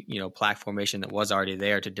any, plaque formation that was already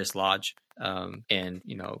there to dislodge. And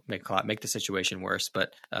make the situation worse.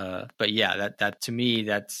 But yeah, that to me,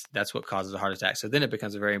 that's what causes a heart attack. So then it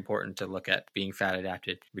becomes very important to look at being fat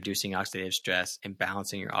adapted, reducing oxidative stress, and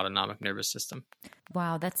balancing your autonomic nervous system.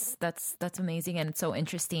 Wow, that's amazing and so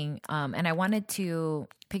interesting. And I wanted to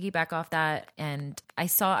piggyback off that, and I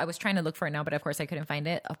was trying to look for it now, but of course I couldn't find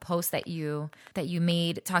it. A post that you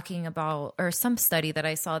made talking about, or some study that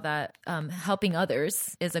I saw, that helping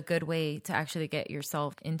others is a good way to actually get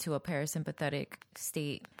yourself into a parasympathetic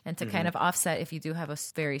state, and to kind of offset if you do have a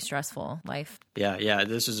very stressful life. Yeah.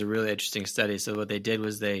 This was a really interesting study. So what they did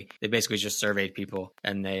was they basically just surveyed people,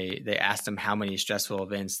 and they asked them how many stressful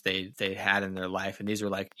events they had in their life. And these were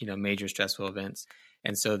like, major stressful events.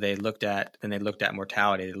 And so they looked at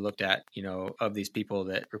mortality. They looked at, of these people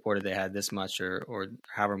that reported they had this much or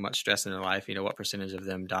however much stress in their life, what percentage of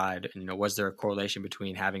them died, and, was there a correlation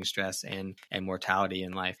between having stress and mortality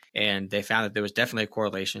in life? And they found that there was definitely a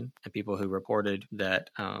correlation. And people who reported that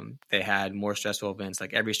they had more stressful events,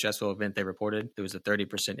 like every stressful event they reported, there was a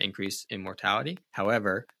 30% increase in mortality.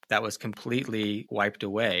 However, that was completely wiped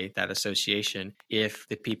away, that association, if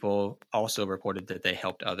the people also reported that they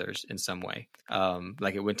helped others in some way.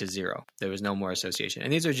 Like it went to zero. There was no more association.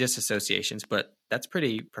 And these are just associations, but that's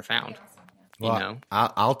pretty profound. Well,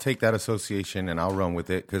 I'll take that association and I'll run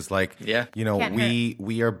with it, because,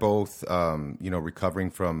 we are both,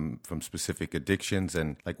 recovering from specific addictions,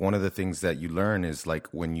 and like one of the things that you learn is like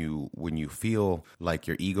when you feel like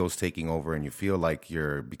your ego's taking over and you feel like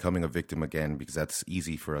you're becoming a victim again, because that's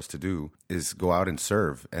easy for us to do, is go out and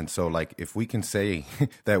serve. And so, like, if we can say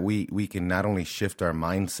that we can not only shift our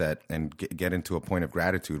mindset and get into a point of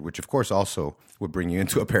gratitude, which of course also would bring you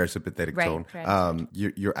into a parasympathetic tone,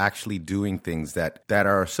 you're actually doing things that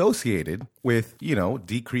are associated with,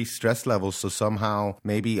 decreased stress levels. So somehow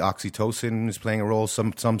maybe oxytocin is playing a role,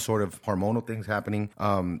 some sort of hormonal things happening,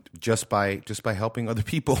 just by helping other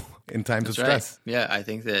people in times of stress. Right. Yeah, I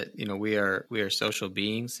think that we are social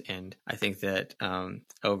beings, and I think that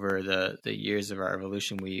over the years of our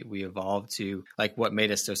evolution, we evolved to, like, what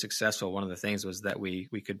made us so successful. One of the things was that we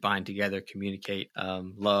could bind together, communicate,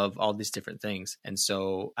 love, all these different things. And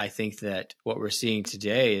so I think that what we're seeing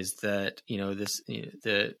today is that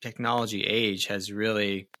the technology age has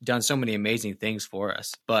really done so many amazing things for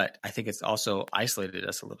us, but I think it's also isolated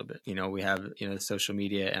us a little bit. We have social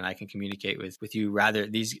media, and I can communicate with you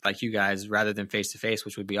you guys rather than face to face,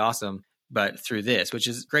 which would be awesome. But through this, which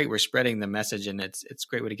is great, we're spreading the message, and it's a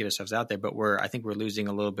great way to get ourselves out there. But I think we're losing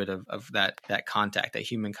a little bit of that contact, that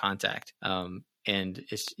human contact. And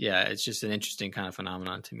it's just an interesting kind of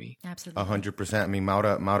phenomenon to me. Absolutely. 100%. I mean,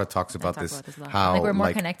 Maura talks about this, how like we're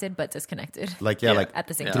more connected, but disconnected. At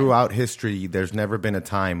the same time. Throughout history, there's never been a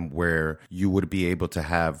time where you would be able to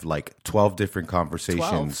have like 12 different conversations.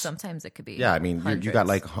 12, sometimes it could be. Yeah. I mean, you got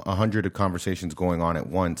like 100 conversations going on at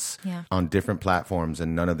once on different platforms,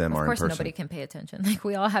 and none of them are in person. Of course, nobody can pay attention. Like,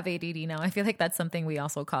 we all have ADD now. I feel like that's something we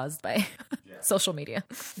also caused by social media.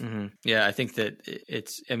 Mm-hmm. Yeah. I think that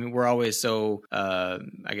we're always so, I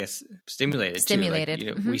guess, stimulated.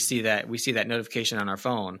 Too. Like, we see that notification on our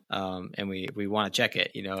phone, and we want to check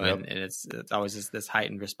it, and it's always this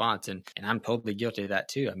heightened response. And I'm totally guilty of that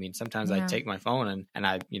too. I mean, sometimes I take my phone and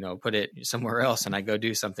I, put it somewhere else, and I go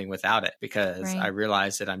do something without it because I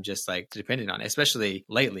realize that I'm just like dependent on it, especially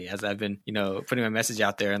lately as I've been, putting my message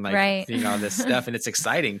out there and like seeing all this stuff. And it's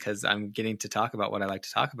exciting because I'm getting to talk about what I like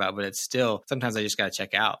to talk about, but it's still, sometimes I just got to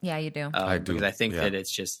check out. Yeah, you do. I do. Because I think that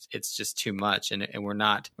it's just too much. And we're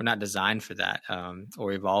not designed for that,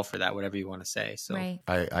 or evolved for that, whatever you want to say. So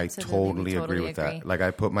I totally agree with that. Like,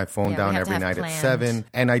 I put my phone down every night at 7,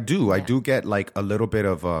 and I do get like a little bit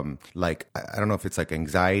of like, I don't know if it's like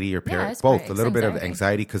anxiety or both, a little bit of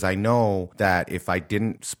anxiety, because I know that if I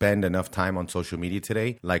didn't spend enough time on social media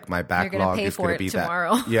today, like my backlog is going to be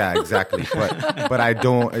tomorrow. That. Yeah, exactly. But I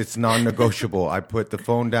don't. It's non-negotiable. I put the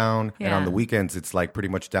phone down, and on the weekends it's like pretty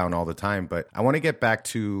much down all the time. But I want to get back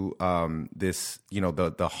to this,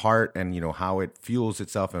 the heart, and how it fuels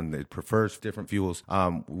itself, and it prefers different fuels.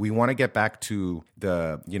 We want to get back to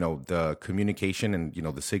the communication and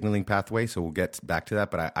the signaling pathway. So we'll get back to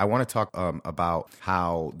that. But I want to talk about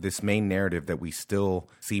how this main narrative that we still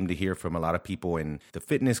seem to hear from a lot of people in the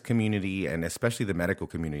fitness community, and especially the medical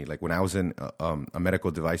community. Like, when I was in a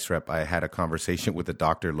medical device rep, I had a conversation with a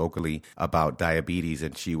doctor locally about diabetes,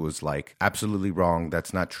 and she was like, absolutely wrong.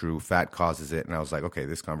 That's not true. Fat causes it. And I was like, okay,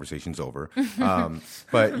 this conversation's over.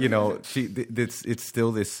 But it's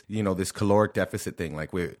still this, this caloric deficit thing.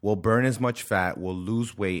 Like, we'll burn as much fat, we'll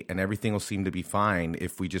lose weight, and everything will seem to be fine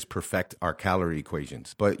if we just perfect our calorie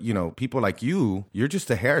equations. But, people like you're just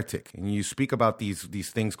a heretic, and you speak about these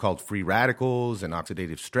things called free radicals and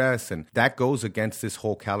oxidative stress, and that goes against this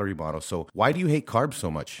whole calorie model. So why do you hate carbs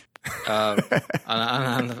so much? On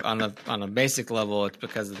a basic level, it's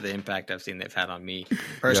because of the impact I've seen they've had on me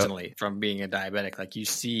personally from being a diabetic. Like, you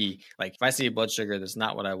see, like, if I see a blood sugar that's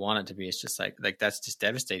not what I want it to be, it's just like that's just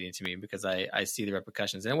devastating to me, because I see the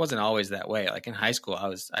repercussions. And it wasn't always that way. Like, in high school,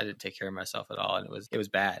 I didn't take care of myself at all, and it was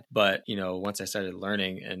bad. But once I started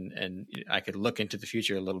learning and I could look into the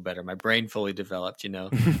future a little better, my brain fully developed.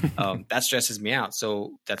 That stresses me out.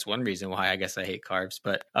 So that's one reason why I guess I hate carbs.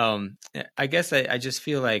 But I guess I just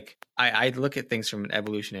feel like I look at things from an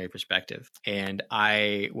evolutionary perspective, and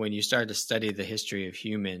when you start to study the history of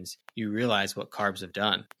humans, you realize what carbs have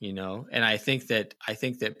done, and I think that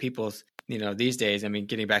people, these days, I mean,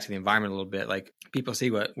 getting back to the environment a little bit, like, people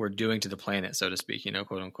see what we're doing to the planet, so to speak,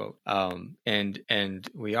 quote unquote. And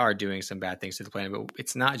we are doing some bad things to the planet, but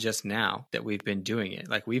it's not just now that we've been doing it.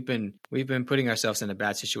 Like, we've been putting ourselves in a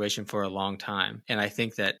bad situation for a long time. And I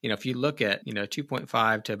think that, if you look at,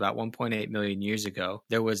 2.5 to about 1.8 million years ago,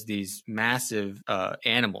 there was these massive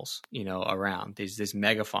animals, around, this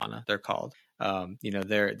megafauna, they're called.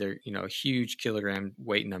 They're huge kilogram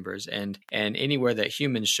weight numbers, and anywhere that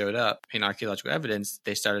humans showed up in archaeological evidence,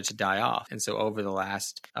 they started to die off. And so over the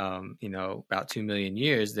last about 2 million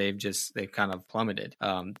years, they've kind of plummeted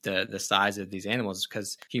the size of these animals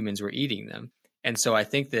because humans were eating them. And so I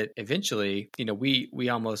think that eventually, we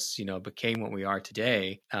almost, became what we are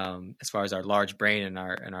today, as far as our large brain and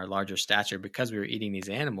our larger stature, because we were eating these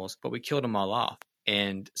animals, but we killed them all off.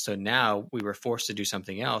 And so now we were forced to do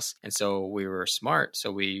something else. And so we were smart.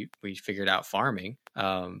 So we figured out farming.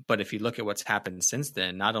 But if you look at what's happened since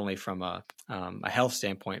then, not only from a health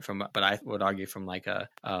standpoint, but I would argue from like a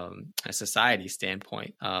society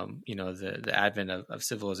standpoint, the advent of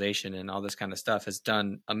civilization and all this kind of stuff has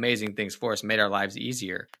done amazing things for us, made our lives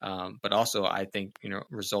easier. But also I think,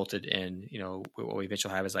 resulted in, what we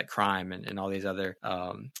eventually have is like crime and all these other,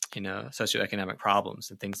 socioeconomic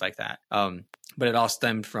problems and things like that. But it all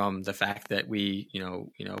stemmed from the fact that we,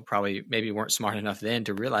 probably maybe weren't smart enough then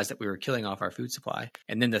to realize that we were killing off our food supply.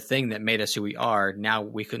 And then the thing that made us who we are, now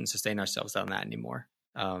we couldn't sustain ourselves on that anymore.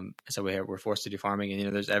 So we're forced to do farming,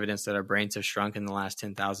 and there's evidence that our brains have shrunk in the last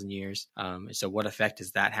 10,000 years. So what effect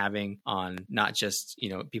is that having on not just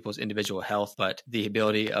people's individual health, but the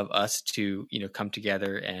ability of us to come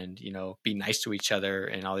together and be nice to each other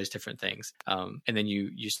and all these different things. And then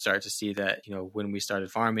you start to see that when we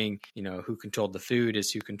started farming, who controlled the food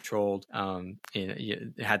is who controlled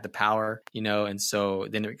had the power, and so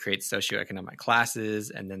then it creates socioeconomic classes,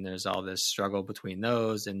 and then there's all this struggle between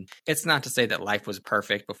those. And it's not to say that life was perfect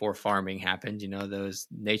before farming happened.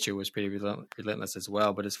 Nature was pretty relentless as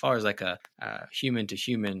well. But as far as like a human to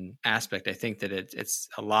human aspect, I think that it's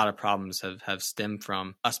a lot of problems have stemmed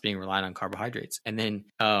from us being reliant on carbohydrates. And then,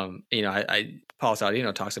 Paul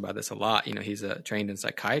Saladino talks about this a lot. He's trained in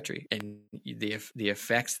psychiatry, and the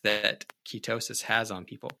effects that ketosis has on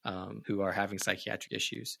people who are having psychiatric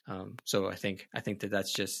issues. So I think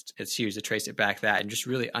that's it's huge to trace it back that and just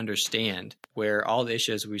really understand where all the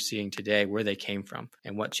issues we're seeing today, where they came from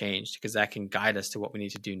and what changed, because that can guide us to what we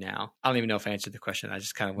need to do now. I don't even know if I answered the question. I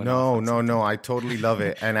just kind of went No, I totally love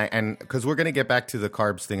it. And because we're going to get back to the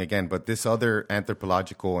carbs thing again, but this other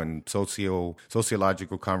anthropological and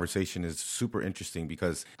sociological conversation is super interesting,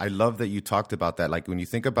 because I love that you talked about that. Like when you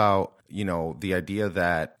think about, the idea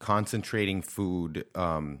that concentrating food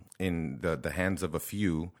in the hands of a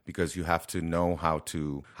few, because you have to know how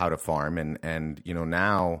to farm, and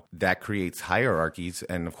now that creates hierarchies,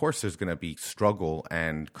 and of course there's going to be struggle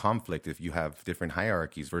and conflict if you have different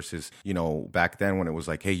hierarchies versus back then when it was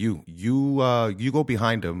like, hey, you go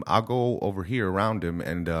behind him, I'll go over here around him,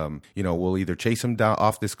 and we'll either chase him down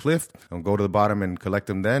off this cliff and go to the bottom and collect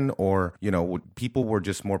him then, or people were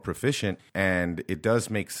just more proficient. And it does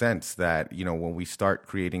make sense that when we start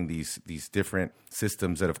creating these different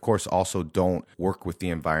systems that of course also don't work with the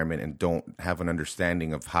environment and don't have an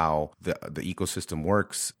understanding of how the ecosystem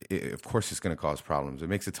works, of course it's going to cause problems. It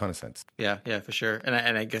makes a ton of sense. Yeah, for sure. And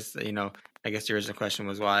I guess I guess the original question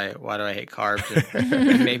was why do I hate carbs?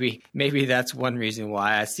 And maybe that's one reason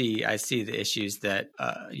why I see the issues that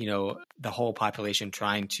the whole population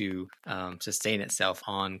trying to sustain itself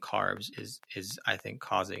on carbs is I think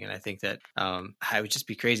causing. And I think that I would just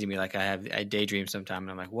be crazy to me. Like I daydream sometime,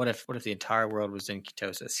 and I'm like, what if the entire world was in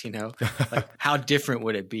ketosis? Like how different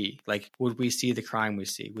would it be? Like would we see the crime we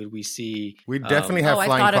see? Would we see? We'd definitely have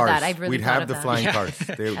flying cars. I've really We'd have the flying cars.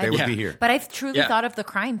 They would be here. But I've truly thought of the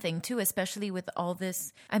crime thing too, especially with all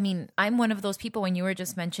this. I mean, I'm one of those people, when you were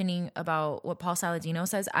just mentioning about what Paul Saladino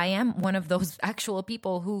says, I am one of those actual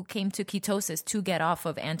people who came to ketosis to get off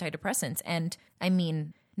of antidepressants. And I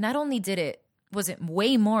mean, not only was it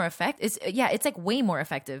way more effective? It's like way more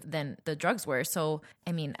effective than the drugs were. So,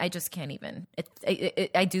 I mean, I just can't even.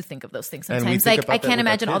 I do think of those things sometimes. Like, I can't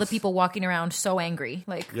imagine all the people walking around so angry.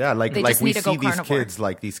 Like, yeah, like they just we need to see go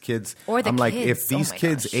carnivore. these kids. Or the I'm like, kids. if these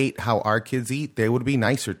kids ate how our kids eat, they would be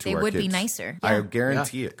nicer to our kids. They would be nicer. I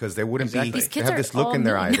guarantee it, because they wouldn't be. These They kids have this look in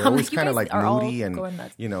their eye. They're always kind of like moody and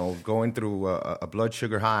going through a blood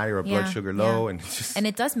sugar high or a blood sugar low, and it's just. And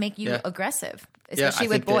it does make you aggressive, especially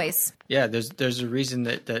with boys. There's a reason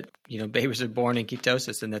that babies are born in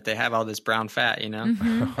ketosis and that they have all this brown fat.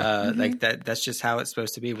 Mm-hmm. Like that's just how it's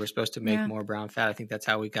supposed to be. We're supposed to make more brown fat. I think that's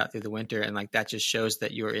how we got through the winter, and like that just shows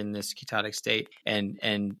that you're in this ketotic state.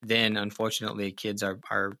 And then unfortunately, kids are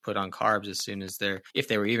put on carbs as soon as if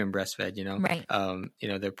they were even breastfed. Right.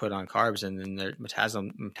 They're put on carbs, and then their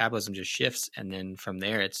metabolism just shifts, and then from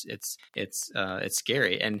there it's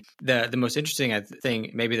scary. And the most interesting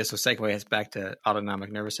thing, maybe this will segue us back to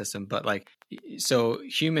autonomic nervous system, but like, so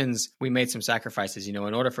humans, we made some sacrifices, in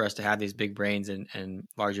order for us to have these big brains and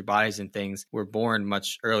larger bodies and things. We're born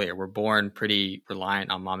much earlier. We're born pretty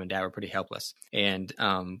reliant on mom and dad. We're pretty helpless. And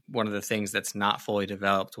one of the things that's not fully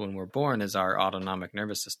developed when we're born is our autonomic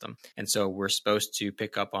nervous system. And so we're supposed to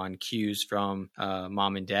pick up on cues from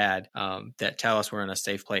mom and dad that tell us we're in a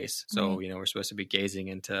safe place. So, we're supposed to be gazing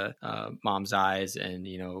into mom's eyes and,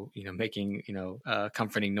 making,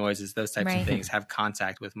 comforting noises, those types of things, have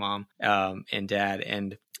contact with mom and dad.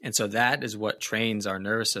 And And so that is what trains our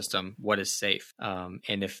nervous system, what is safe.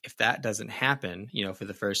 And if that doesn't happen, for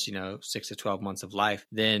the first, 6 to 12 months of life,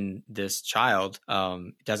 then this child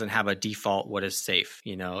doesn't have a default what is safe,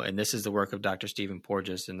 and this is the work of Dr. Stephen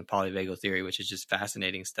Porges and the polyvagal theory, which is just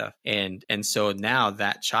fascinating stuff. And so now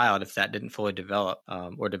that child, if that didn't fully develop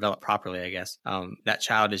or develop properly, I guess, that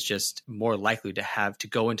child is just more likely to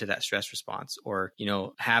go into that stress response or,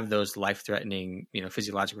 have those life-threatening,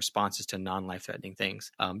 physiologic responses to non-life-threatening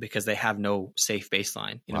things. Because they have no safe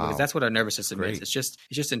baseline, because that's what our nervous system is. It's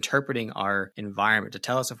just interpreting our environment to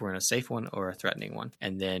tell us if we're in a safe one or a threatening one,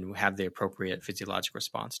 and then we have the appropriate physiologic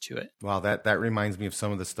response to it. Wow, that reminds me of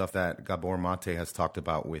some of the stuff that Gabor Mate has talked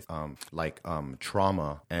about with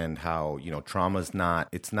trauma, and how trauma is not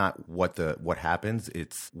what happens,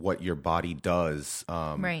 it's what your body does.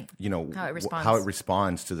 Right. How it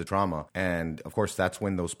responds to the trauma, and of course that's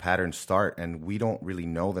when those patterns start, and we don't really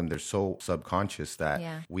know them. They're so subconscious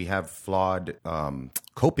that we have flawed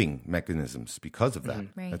coping mechanisms because of that.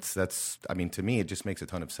 Mm-hmm. Right. That's to me, it just makes a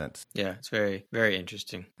ton of sense. Yeah, it's very, very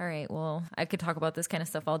interesting. All right. Well, I could talk about this kind of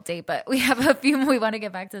stuff all day, but we have a few more. We want to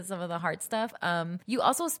get back to some of the heart stuff. You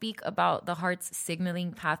also speak about the heart's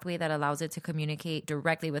signaling pathway that allows it to communicate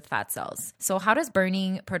directly with fat cells. So how does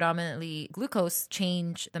burning predominantly glucose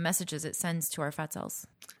change the messages it sends to our fat cells?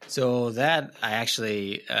 So that I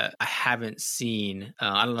actually I haven't seen.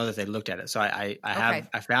 I don't know that they looked at it. So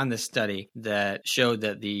I found this study that showed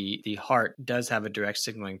that the heart does have a direct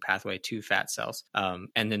signaling pathway to fat cells.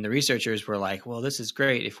 And then the researchers were like, well, this is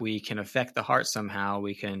great. If we can affect the heart somehow,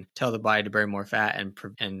 we can tell the body to burn more fat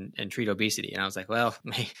and treat obesity. And I was like, well,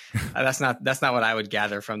 that's not what I would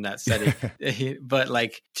gather from that study. But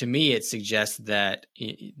to me, it suggests that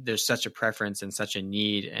there's such a preference and such a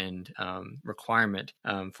need and requirement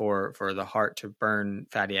for the heart to burn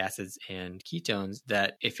fatty acids and ketones,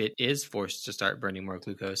 that if it is forced to start burning more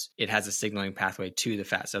glucose, it has a signaling pathway to the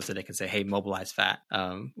fat cells so they can say, hey, mobilize fat.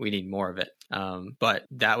 We need more of it. But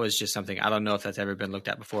that was just something, I don't know if that's ever been looked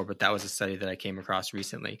at before, but that was a study that I came across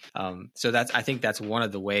recently. So I think that's one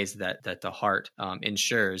of the ways that the heart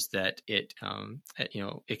ensures that it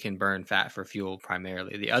can burn fat for fuel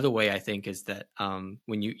primarily. The other way I think is that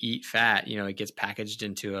when you eat fat, it gets packaged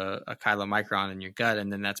into a chylomicron in your gut,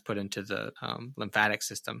 and then that's put into the lymphatic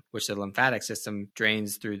system, which the lymphatic system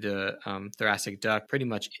drains through the thoracic duct pretty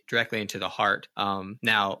much directly into the heart.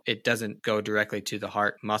 Now, it doesn't go directly to the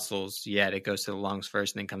heart muscles yet. It goes to the lungs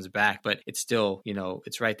first and then comes back, but it's still,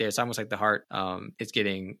 it's right there. It's almost like the heart is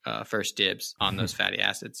getting first dibs on those fatty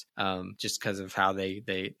acids just because of how they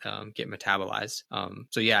get metabolized.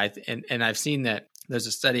 So yeah, and I've seen that there's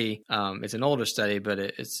a study, it's an older study, but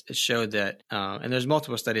it showed that, and there's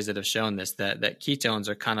multiple studies that have shown this, that ketones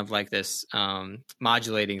are kind of like this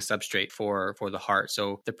modulating substrate for the heart.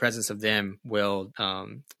 So the presence of them will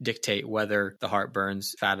dictate whether the heart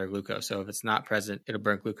burns fat or glucose. So if it's not present, it'll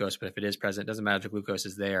burn glucose, but if it is present, it doesn't matter if the glucose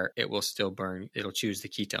is there, it will still burn, it'll choose the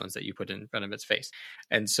ketones that you put in front of its face.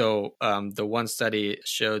 And so the one study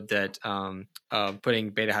showed that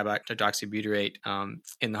putting beta-hydroxybutyrate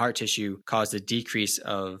in the heart tissue caused a decrease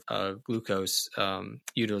of glucose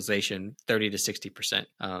utilization 30 to 60%,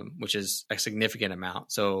 which is a significant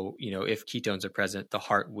amount. So, if ketones are present, the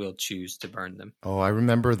heart will choose to burn them. Oh, I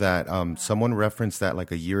remember that someone referenced that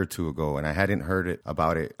like a year or two ago, and I hadn't heard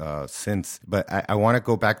about it since. But I want to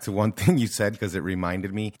go back to one thing you said, because it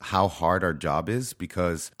reminded me how hard our job is,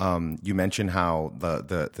 because you mentioned how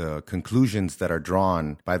the conclusions that are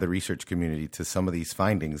drawn by the research community to some of these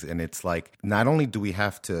findings. And it's like, not only do we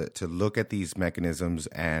have to look at these mechanisms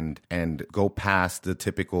and go past the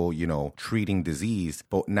typical, treating disease,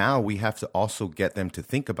 but now we have to also get them to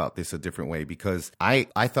think about this a different way. Because I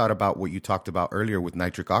thought about what you talked about earlier with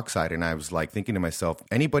nitric oxide, and I was like thinking to myself,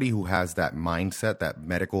 anybody who has that mindset, that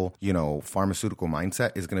medical, pharmaceutical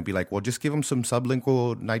mindset, is going to be like, well, just give them some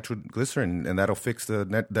sublingual nitroglycerin and that'll fix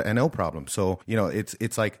the NO problem. So,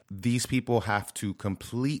 it's like these people have to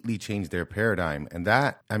completely change their paradigm. And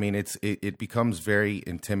that, it becomes very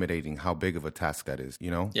intimidating how big of a task that is,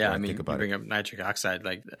 Yeah, you bring up nitric oxide,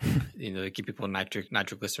 they give people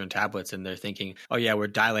nitroglycerin tablets and they're thinking, oh yeah, we're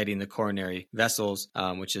dilating the coronary vessels,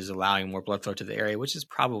 which is allowing more blood flow to the area, which is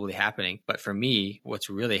probably happening. But for me, what's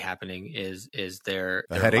really happening is they're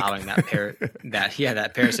allowing that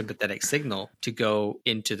parasympathetic signal to go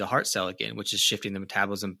into the heart cell again, which is shifting the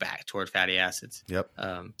metabolism back toward fatty acids. Yep.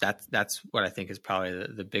 That's what I think is probably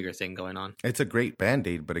the bigger thing going on. It's a great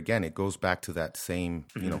Band-Aid, but again, it goes back to that same,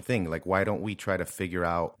 thing. Like, why don't we try to figure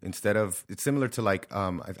out, instead of, it's similar to like,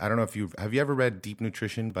 I don't know if have you ever read Deep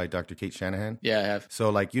Nutrition by Dr. Kate Shanahan? Yeah, I have. So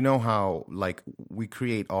like, you know how like we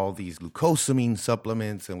create all these glucosamine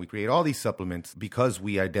supplements and we create all these supplements because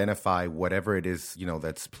we identify whatever it is, you know,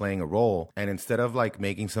 that's playing a role. And instead of like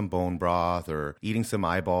making some bone broth or eating some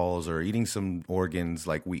eyeballs or eating some organs,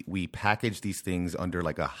 like we package these things under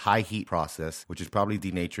like a high heat process, which is probably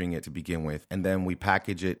denaturing it to begin with. And then we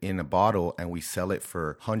package it in a bottle and we sell it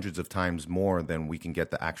for hundreds of times more than we can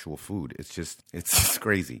get the actual food. It's just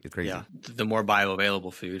crazy. It's crazy. Yeah, the more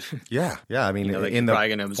bioavailable food. Yeah. I mean, like in you're the probably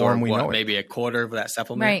going to absorb form we know it. maybe a quarter of that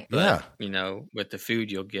supplement. Right. But, with the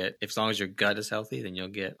food you'll get, as long as your gut is healthy, then you'll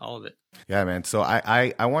get all of it. Yeah, man. So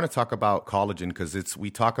I want to talk about collagen because we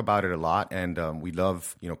talk about it a lot, and we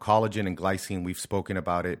love, collagen and glycine. We've spoken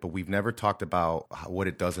about it, but we've never talked about what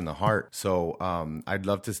it does in the heart. So I'd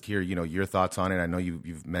love to hear, your thoughts on it. I know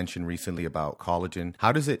you've mentioned recently about collagen.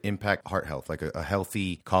 How does it impact heart health, like a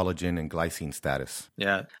healthy collagen and glycine status?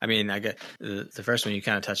 Yeah, I mean, I get the first one you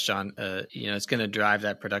kind of touched on. It's going to drive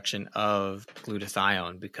that production of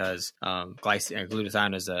glutathione because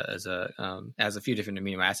glutathione has a few different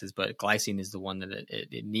amino acids, but glycine is the one that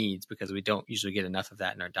it needs because we don't usually get enough of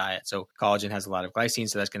that in our diet. So collagen has a lot of glycine,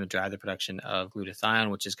 so that's going to drive the production of glutathione,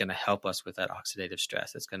 which is going to help us with that oxidative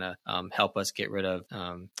stress. It's going to help us get rid of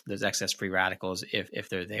those excess free radicals if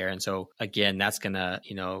they're there. And so again, that's going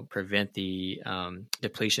to prevent the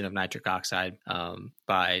depletion of nitric oxide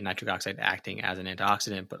by nitric oxide acting as an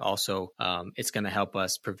antioxidant, but also it's going to help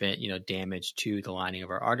us prevent damage to the lining of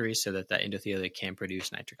our arteries so that endothelium can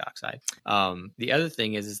produce nitric oxide. The other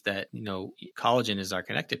thing is that collagen is our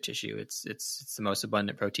connective tissue. It's the most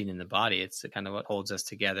abundant protein in the body. It's kind of what holds us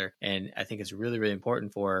together. And I think it's really, really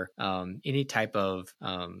important for any type of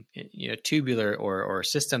tubular or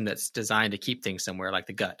system that's designed to keep things somewhere, like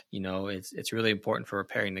the gut. It's really important for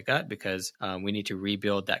repairing the gut because we need to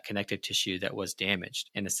rebuild that connective tissue that was damaged.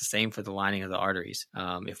 And it's the same for the lining of the arteries.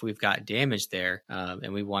 If we've got damage there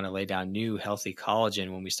and we want to lay down new healthy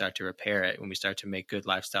collagen when we start to repair it, when we start to make good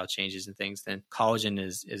lifestyle changes and things, then collagen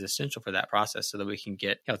is essential for that process so that we can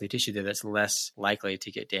get healthy tissue there that's less likely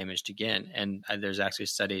to get damaged again. And there's actually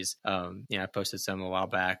studies, I posted some a while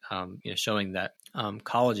back, showing that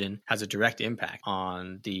collagen has a direct impact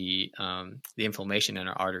on the inflammation in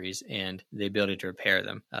our arteries and the ability to repair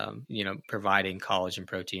them. Providing collagen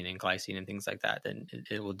protein and glycine and things like that, then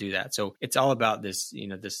it will do that. So it's all about this,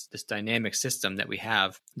 this dynamic system that we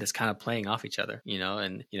have that's kind of playing off each other,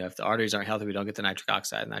 and if the arteries aren't healthy, we don't get the nitric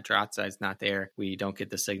oxide. Nitric oxide's not there, we don't get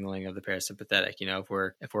the signaling of the parasympathetic.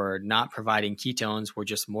 If we're not providing ketones, we're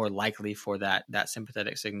just more likely for that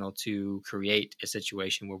sympathetic signal to create a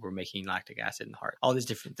situation where we're making lactic acid in the heart. All these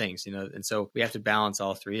different things, and so we have to balance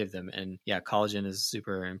all three of them. And collagen is a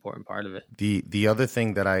super important part of it. The other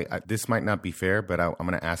thing that I this might not be fair, but I'm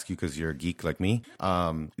going to ask you because you're a geek like me.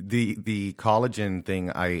 The collagen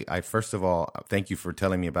thing, I first of all, thank you for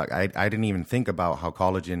telling me about. I didn't even think about how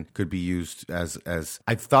collagen could be used as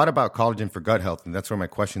I've thought about collagen for gut health, and that's where my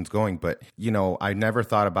question's going. But I never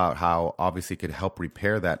thought about how obviously it could help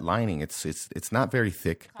repair that lining. It's not very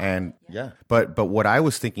thick, and But what I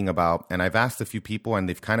was thinking about, and I've asked a few people, and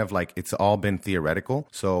they've kind of like it's all been theoretical.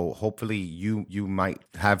 So hopefully you might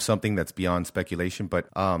have something that's beyond speculation. But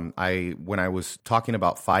when I was talking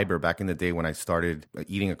about fiber back in the day when I started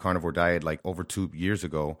eating a carnivore diet like over 2 years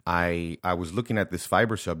ago, I was looking at this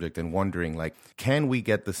fiber subject and wondering like, can we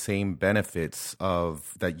get the same benefits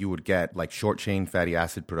of that you would get like short chain fatty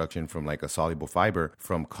acid production from like a soluble fiber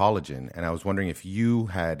from collagen? And I was wondering if you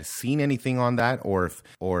had seen anything on that, or if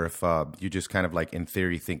you just kind of like in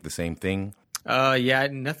theory think the same thing.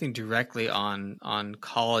 Nothing directly on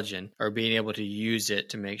collagen or being able to use it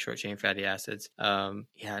to make short chain fatty acids.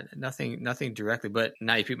 Nothing directly, but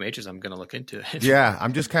now you piqued my interest. I'm going to look into it. Yeah,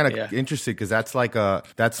 I'm just kind of interested because that's like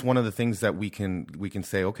that's one of the things that we can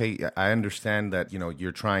say, okay, I understand that,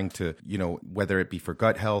 you're trying to, whether it be for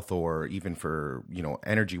gut health or even for,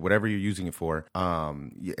 energy, whatever you're using it for.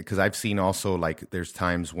 Because I've seen also like there's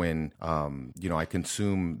times when, I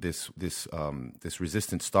consume this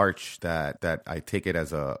resistant starch that I take it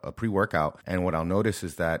as a pre-workout. And what I'll notice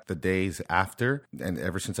is that the days after, and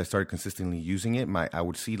ever since I started consistently using it, I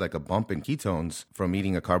would see like a bump in ketones from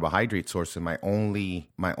eating a carbohydrate source. And my only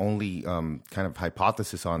kind of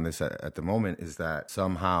hypothesis on this at the moment is that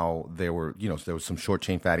somehow there was some short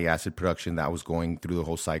chain fatty acid production that was going through the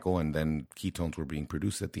whole cycle, and then ketones were being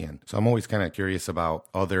produced at the end. So I'm always kind of curious about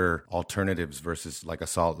other alternatives versus like a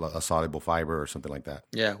soluble fiber or something like that.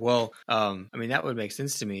 Yeah, well, that would make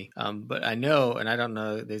sense to me. But I know, and I don't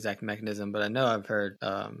know the exact mechanism, but I know I've heard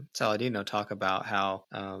Saladino talk about how,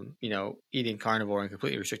 eating carnivore and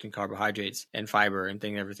completely restricting carbohydrates and fiber and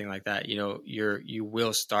everything like that, you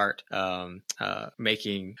will start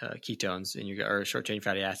making ketones in your gut, or short chain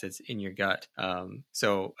fatty acids in your gut.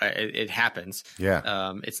 So it happens.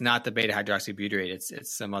 Yeah. It's not the beta hydroxybutyrate.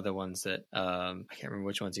 It's some other ones that I can't remember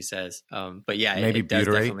which ones he says. But yeah, maybe it does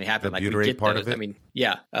butyrate, definitely happen. the Like we butyrate get part those, of it. I mean,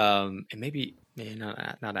 yeah, and maybe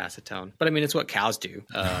not acetone, but I mean it's what cows do.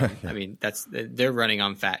 I mean they're running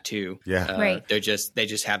on fat too. Yeah. Right. They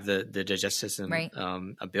just have the digestive system Right.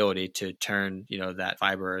 ability to turn that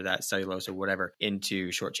fiber or that cellulose or whatever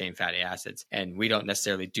into short chain fatty acids, and we don't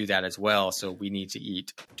necessarily do that as well. So we need to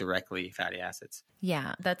eat directly fatty acids.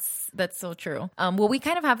 Yeah, that's so true. Well, we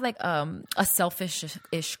kind of have like a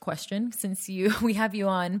selfish-ish question since we have you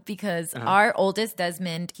on, because our oldest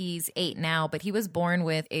Desmond, he's 8 now, but he was born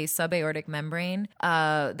with a subaortic membrane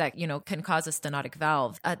that can cause a stenotic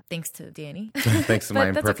valve. Thanks to Danny. Thanks to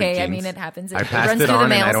my But that's imperfect okay. genes. I mean, it happens. I It passed runs it through on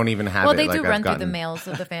the and I males. don't even have well, it. they Like, do I've run through the gotten- males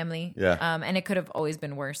of the family. Yeah. And it could have always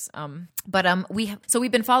been worse. But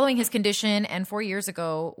we've been following his condition, and 4 years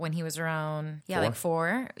ago when he was around, like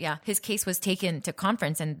 4, his case was taken to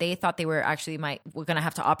conference, and they thought they were actually we're going to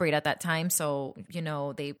have to operate at that time. So,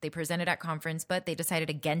 they presented at conference, but they decided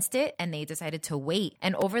against it, and they decided to wait.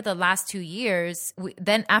 And over the last 2 years,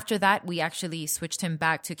 then after that, we actually switched him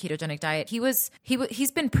back to ketogenic diet.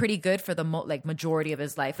 He's been pretty good for the majority of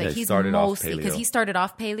his life. Like he he's started off mostly, because paleo. he started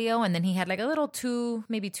off paleo, and then he had like a little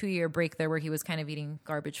 2-year break there where he was kind of eating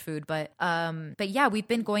garbage food. But yeah, we've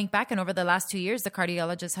been going back, and over the last 2 years, the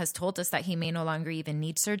cardiologist has told us that he may no longer even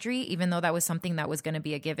need surgery, even though that was something that was going to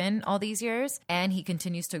be a given all these years. And he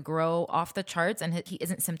continues to grow off the charts, and he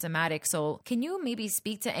isn't symptomatic. So can you maybe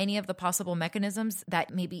speak to any of the possible mechanisms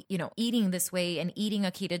that maybe, eating this way and eating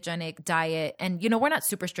a ketogenic diet, and, we're not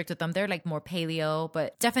super strict with them. They're like more paleo,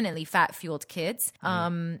 but definitely fat fueled kids,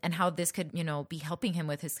 and how this could, be helping him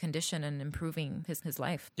with his condition and improving his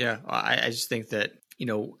life. Yeah. I just think that,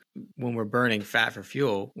 when we're burning fat for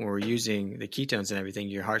fuel, when we're using the ketones and everything,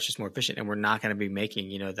 your heart's just more efficient, and we're not going to be making,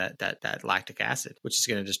 that lactic acid, which is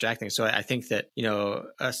going to distract things. So I think that,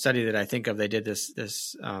 a study that I think of, they did this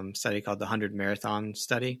study called the 100 Marathon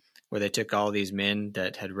Study, where they took all these men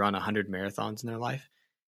that had run 100 marathons in their life.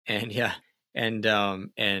 And And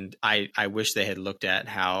I wish they had looked at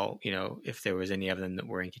how, if there was any of them that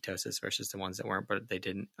were in ketosis versus the ones that weren't, but they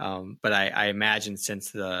didn't. But I imagine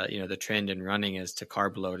since the trend in running is to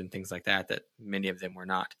carb load and things like that, that many of them were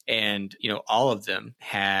not. And, all of them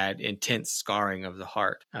had intense scarring of the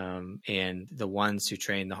heart. And the ones who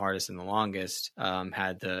trained the hardest and the longest,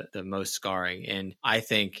 had the most scarring. And I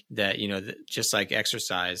think that, just like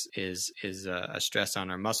exercise is a stress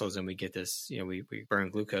on our muscles, and we get this, we burn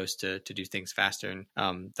glucose to do things faster.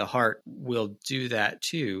 And the heart will do that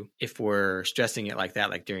too if we're stressing it like that,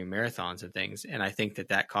 like during marathons and things. And I think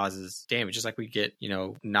that causes damage, just like we get,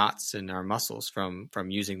 knots in our muscles from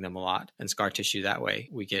using them a lot, and scar tissue that way.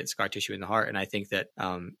 We get scar tissue in the heart. And I think that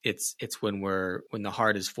it's when the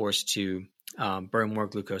heart is forced to burn more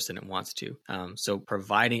glucose than it wants to. So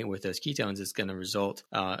providing it with those ketones is going to result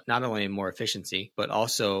not only in more efficiency, but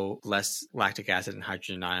also less lactic acid and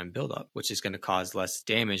hydrogen ion buildup, which is going to cause less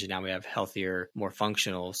damage. And now we have healthier, more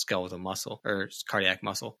functional skeletal muscle or cardiac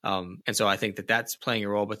muscle. And so I think that that's playing a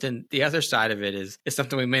role. But then the other side of it is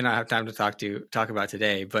something we may not have time to talk about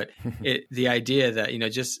today. But the idea that,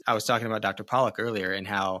 I was talking about Dr. Pollack earlier, and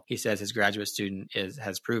how he says his graduate student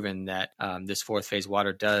has proven that this fourth phase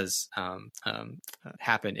water does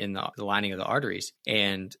happen in the lining of the arteries.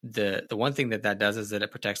 And the one thing that does is that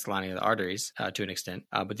it protects the lining of the arteries to an extent.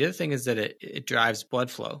 But the other thing is that it drives blood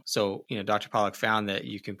flow. So, Dr. Pollack found that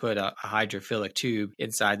you can put a hydrophilic tube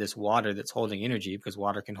inside this water that's holding energy, because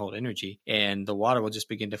water can hold energy, and the water will just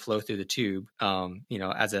begin to flow through the tube,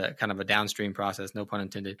 as a kind of a downstream process, no pun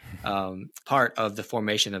intended, part of the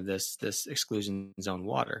formation of this exclusion zone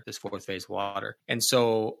water, this fourth phase water. And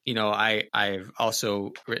so, I've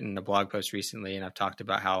also written a blog post recently, and I've talked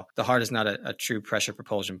about how the heart is not a true pressure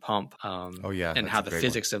propulsion pump. And how the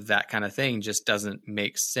physics of that kind of thing just doesn't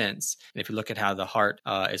make sense. And if you look at how the heart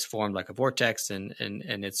is formed like a vortex, and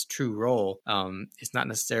its true role is not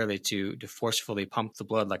necessarily to forcefully pump the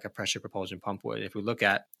blood like a pressure propulsion pump would. If we look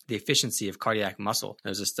at the efficiency of cardiac muscle,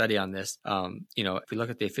 there's a study on this. If we look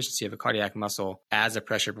at the efficiency of a cardiac muscle as a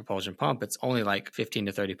pressure propulsion pump, it's only like 15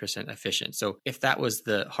 to 30% efficient. So if that was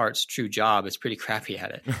the heart's true job, it's pretty crappy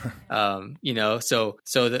at it.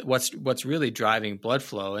 So that what's really driving blood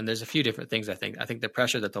flow, and there's a few different things. I think the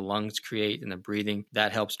pressure that the lungs create and the breathing,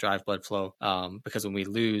 that helps drive blood flow. Because when we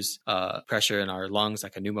lose pressure in our lungs,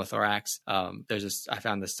 like a pneumothorax, I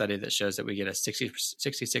found this study that shows that we get a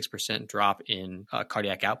 66% drop in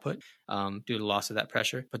cardiac output due to loss of that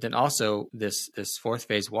pressure. But then also this fourth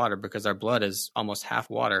phase water, because our blood is almost half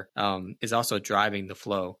water, is also driving the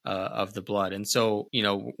flow of the blood. And so,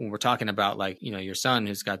 when we're talking about like, your son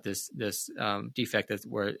who's got this defect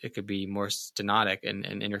where it could be more stenotic and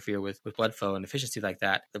interfere with blood flow and efficiency like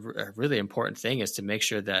that, the really important thing is to make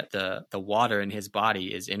sure that the water in his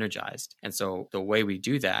body is energized. And so the way we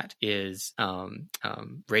do that is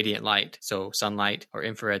radiant light. So sunlight or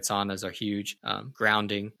infrared saunas are huge.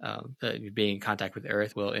 Grounding, being in contact with the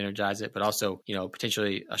earth will energize it, but also,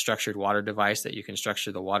 potentially a structured water device that you can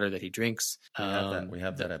structure the water that he drinks. We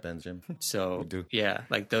have that at Ben's gym. So yeah,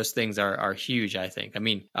 like those things are huge, I think.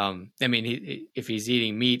 If he's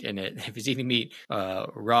eating meat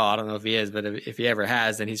raw, I don't know if he is, but if he ever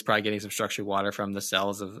has, then he's probably getting some structured water from the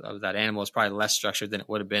cells of that animal. It's probably less structured than it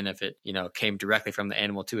would have been if it, came directly from the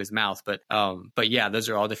animal to his mouth. But yeah, those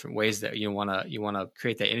are all different ways that you want to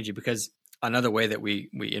create that energy, because another way that we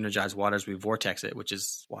energize water is we vortex it, which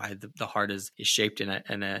is why the heart is shaped in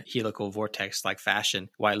a helical vortex like fashion,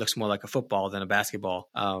 why it looks more like a football than a basketball.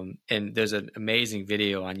 And there's an amazing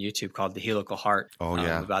video on YouTube called The Helical Heart. Oh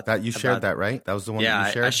yeah. About that. You shared that, right? That was the one that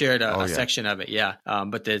you shared? I shared a section of it. Yeah.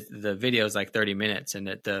 But the video is like 30 minutes, and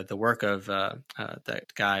the work of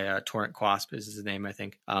that guy, Torrent Quasp is his name, I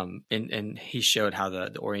think. And he showed how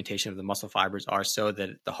the orientation of the muscle fibers are so that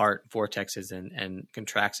the heart vortexes and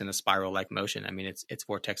contracts in a spiral like motion. It's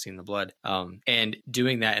vortexing the blood. And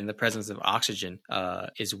doing that in the presence of oxygen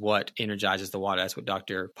is what energizes the water. That's what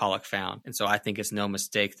Dr. Pollack found. And so I think it's no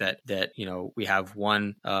mistake that we have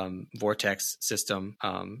one vortex system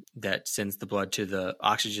that sends the blood to the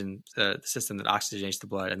oxygen, the system that oxygenates the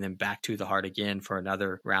blood, and then back to the heart again for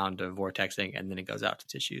another round of vortexing, and then it goes out to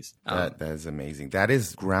tissues. That is amazing. That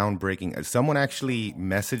is groundbreaking. Someone actually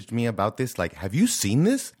messaged me about this, like, have you seen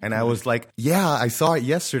this? And I was like, yeah, I saw it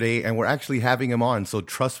yesterday, and we're actually having him on. So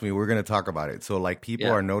trust me, we're going to talk about it. So like people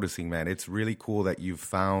are noticing, man. It's really cool that you've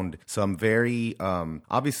found some very,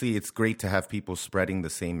 obviously it's great to have people spreading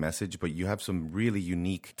the same message, but you have some really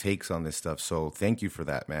unique takes on this stuff. So thank you for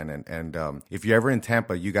that, man. And if you're ever in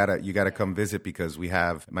Tampa, you gotta come visit, because we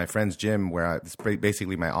have my friend's gym where it's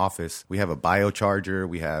basically my office. We have a biocharger,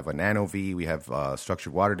 we have a Nano V, we have a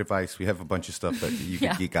structured water device. We have a bunch of stuff that you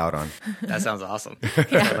can geek out on. That sounds awesome.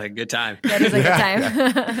 Sounds like a good time. That is a good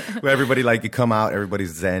time. Where everybody you come out,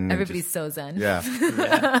 everybody's zen. Everybody's so zen. Yeah.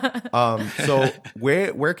 So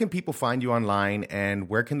where can people find you online, and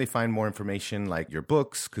where can they find more information, like your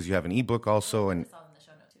books, because you have an ebook also, and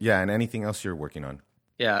and anything else you're working on?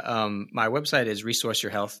 Yeah, my website is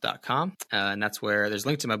resourceyourhealth.com, and that's where there's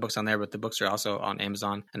links to my books on there, but the books are also on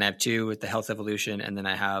Amazon. And I have two with the health evolution, and then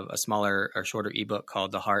I have a smaller or shorter ebook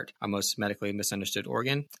called The Heart, Our Most Medically Misunderstood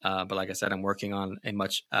Organ. But like I said, I'm working on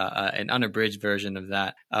an unabridged version of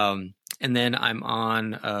that. And then I'm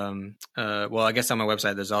on, I guess on my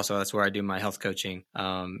website, that's where I do my health coaching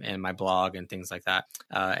and my blog and things like that.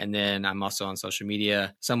 And then I'm also on social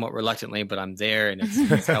media, somewhat reluctantly, but I'm there and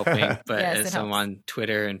it's helping. But so I'm on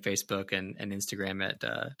Twitter and Facebook and Instagram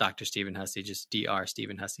at Dr. Stephen Hussey, just Dr.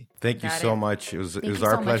 Stephen Hussey. Thank you so much. It was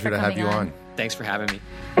our pleasure to have you on. Thanks for having me.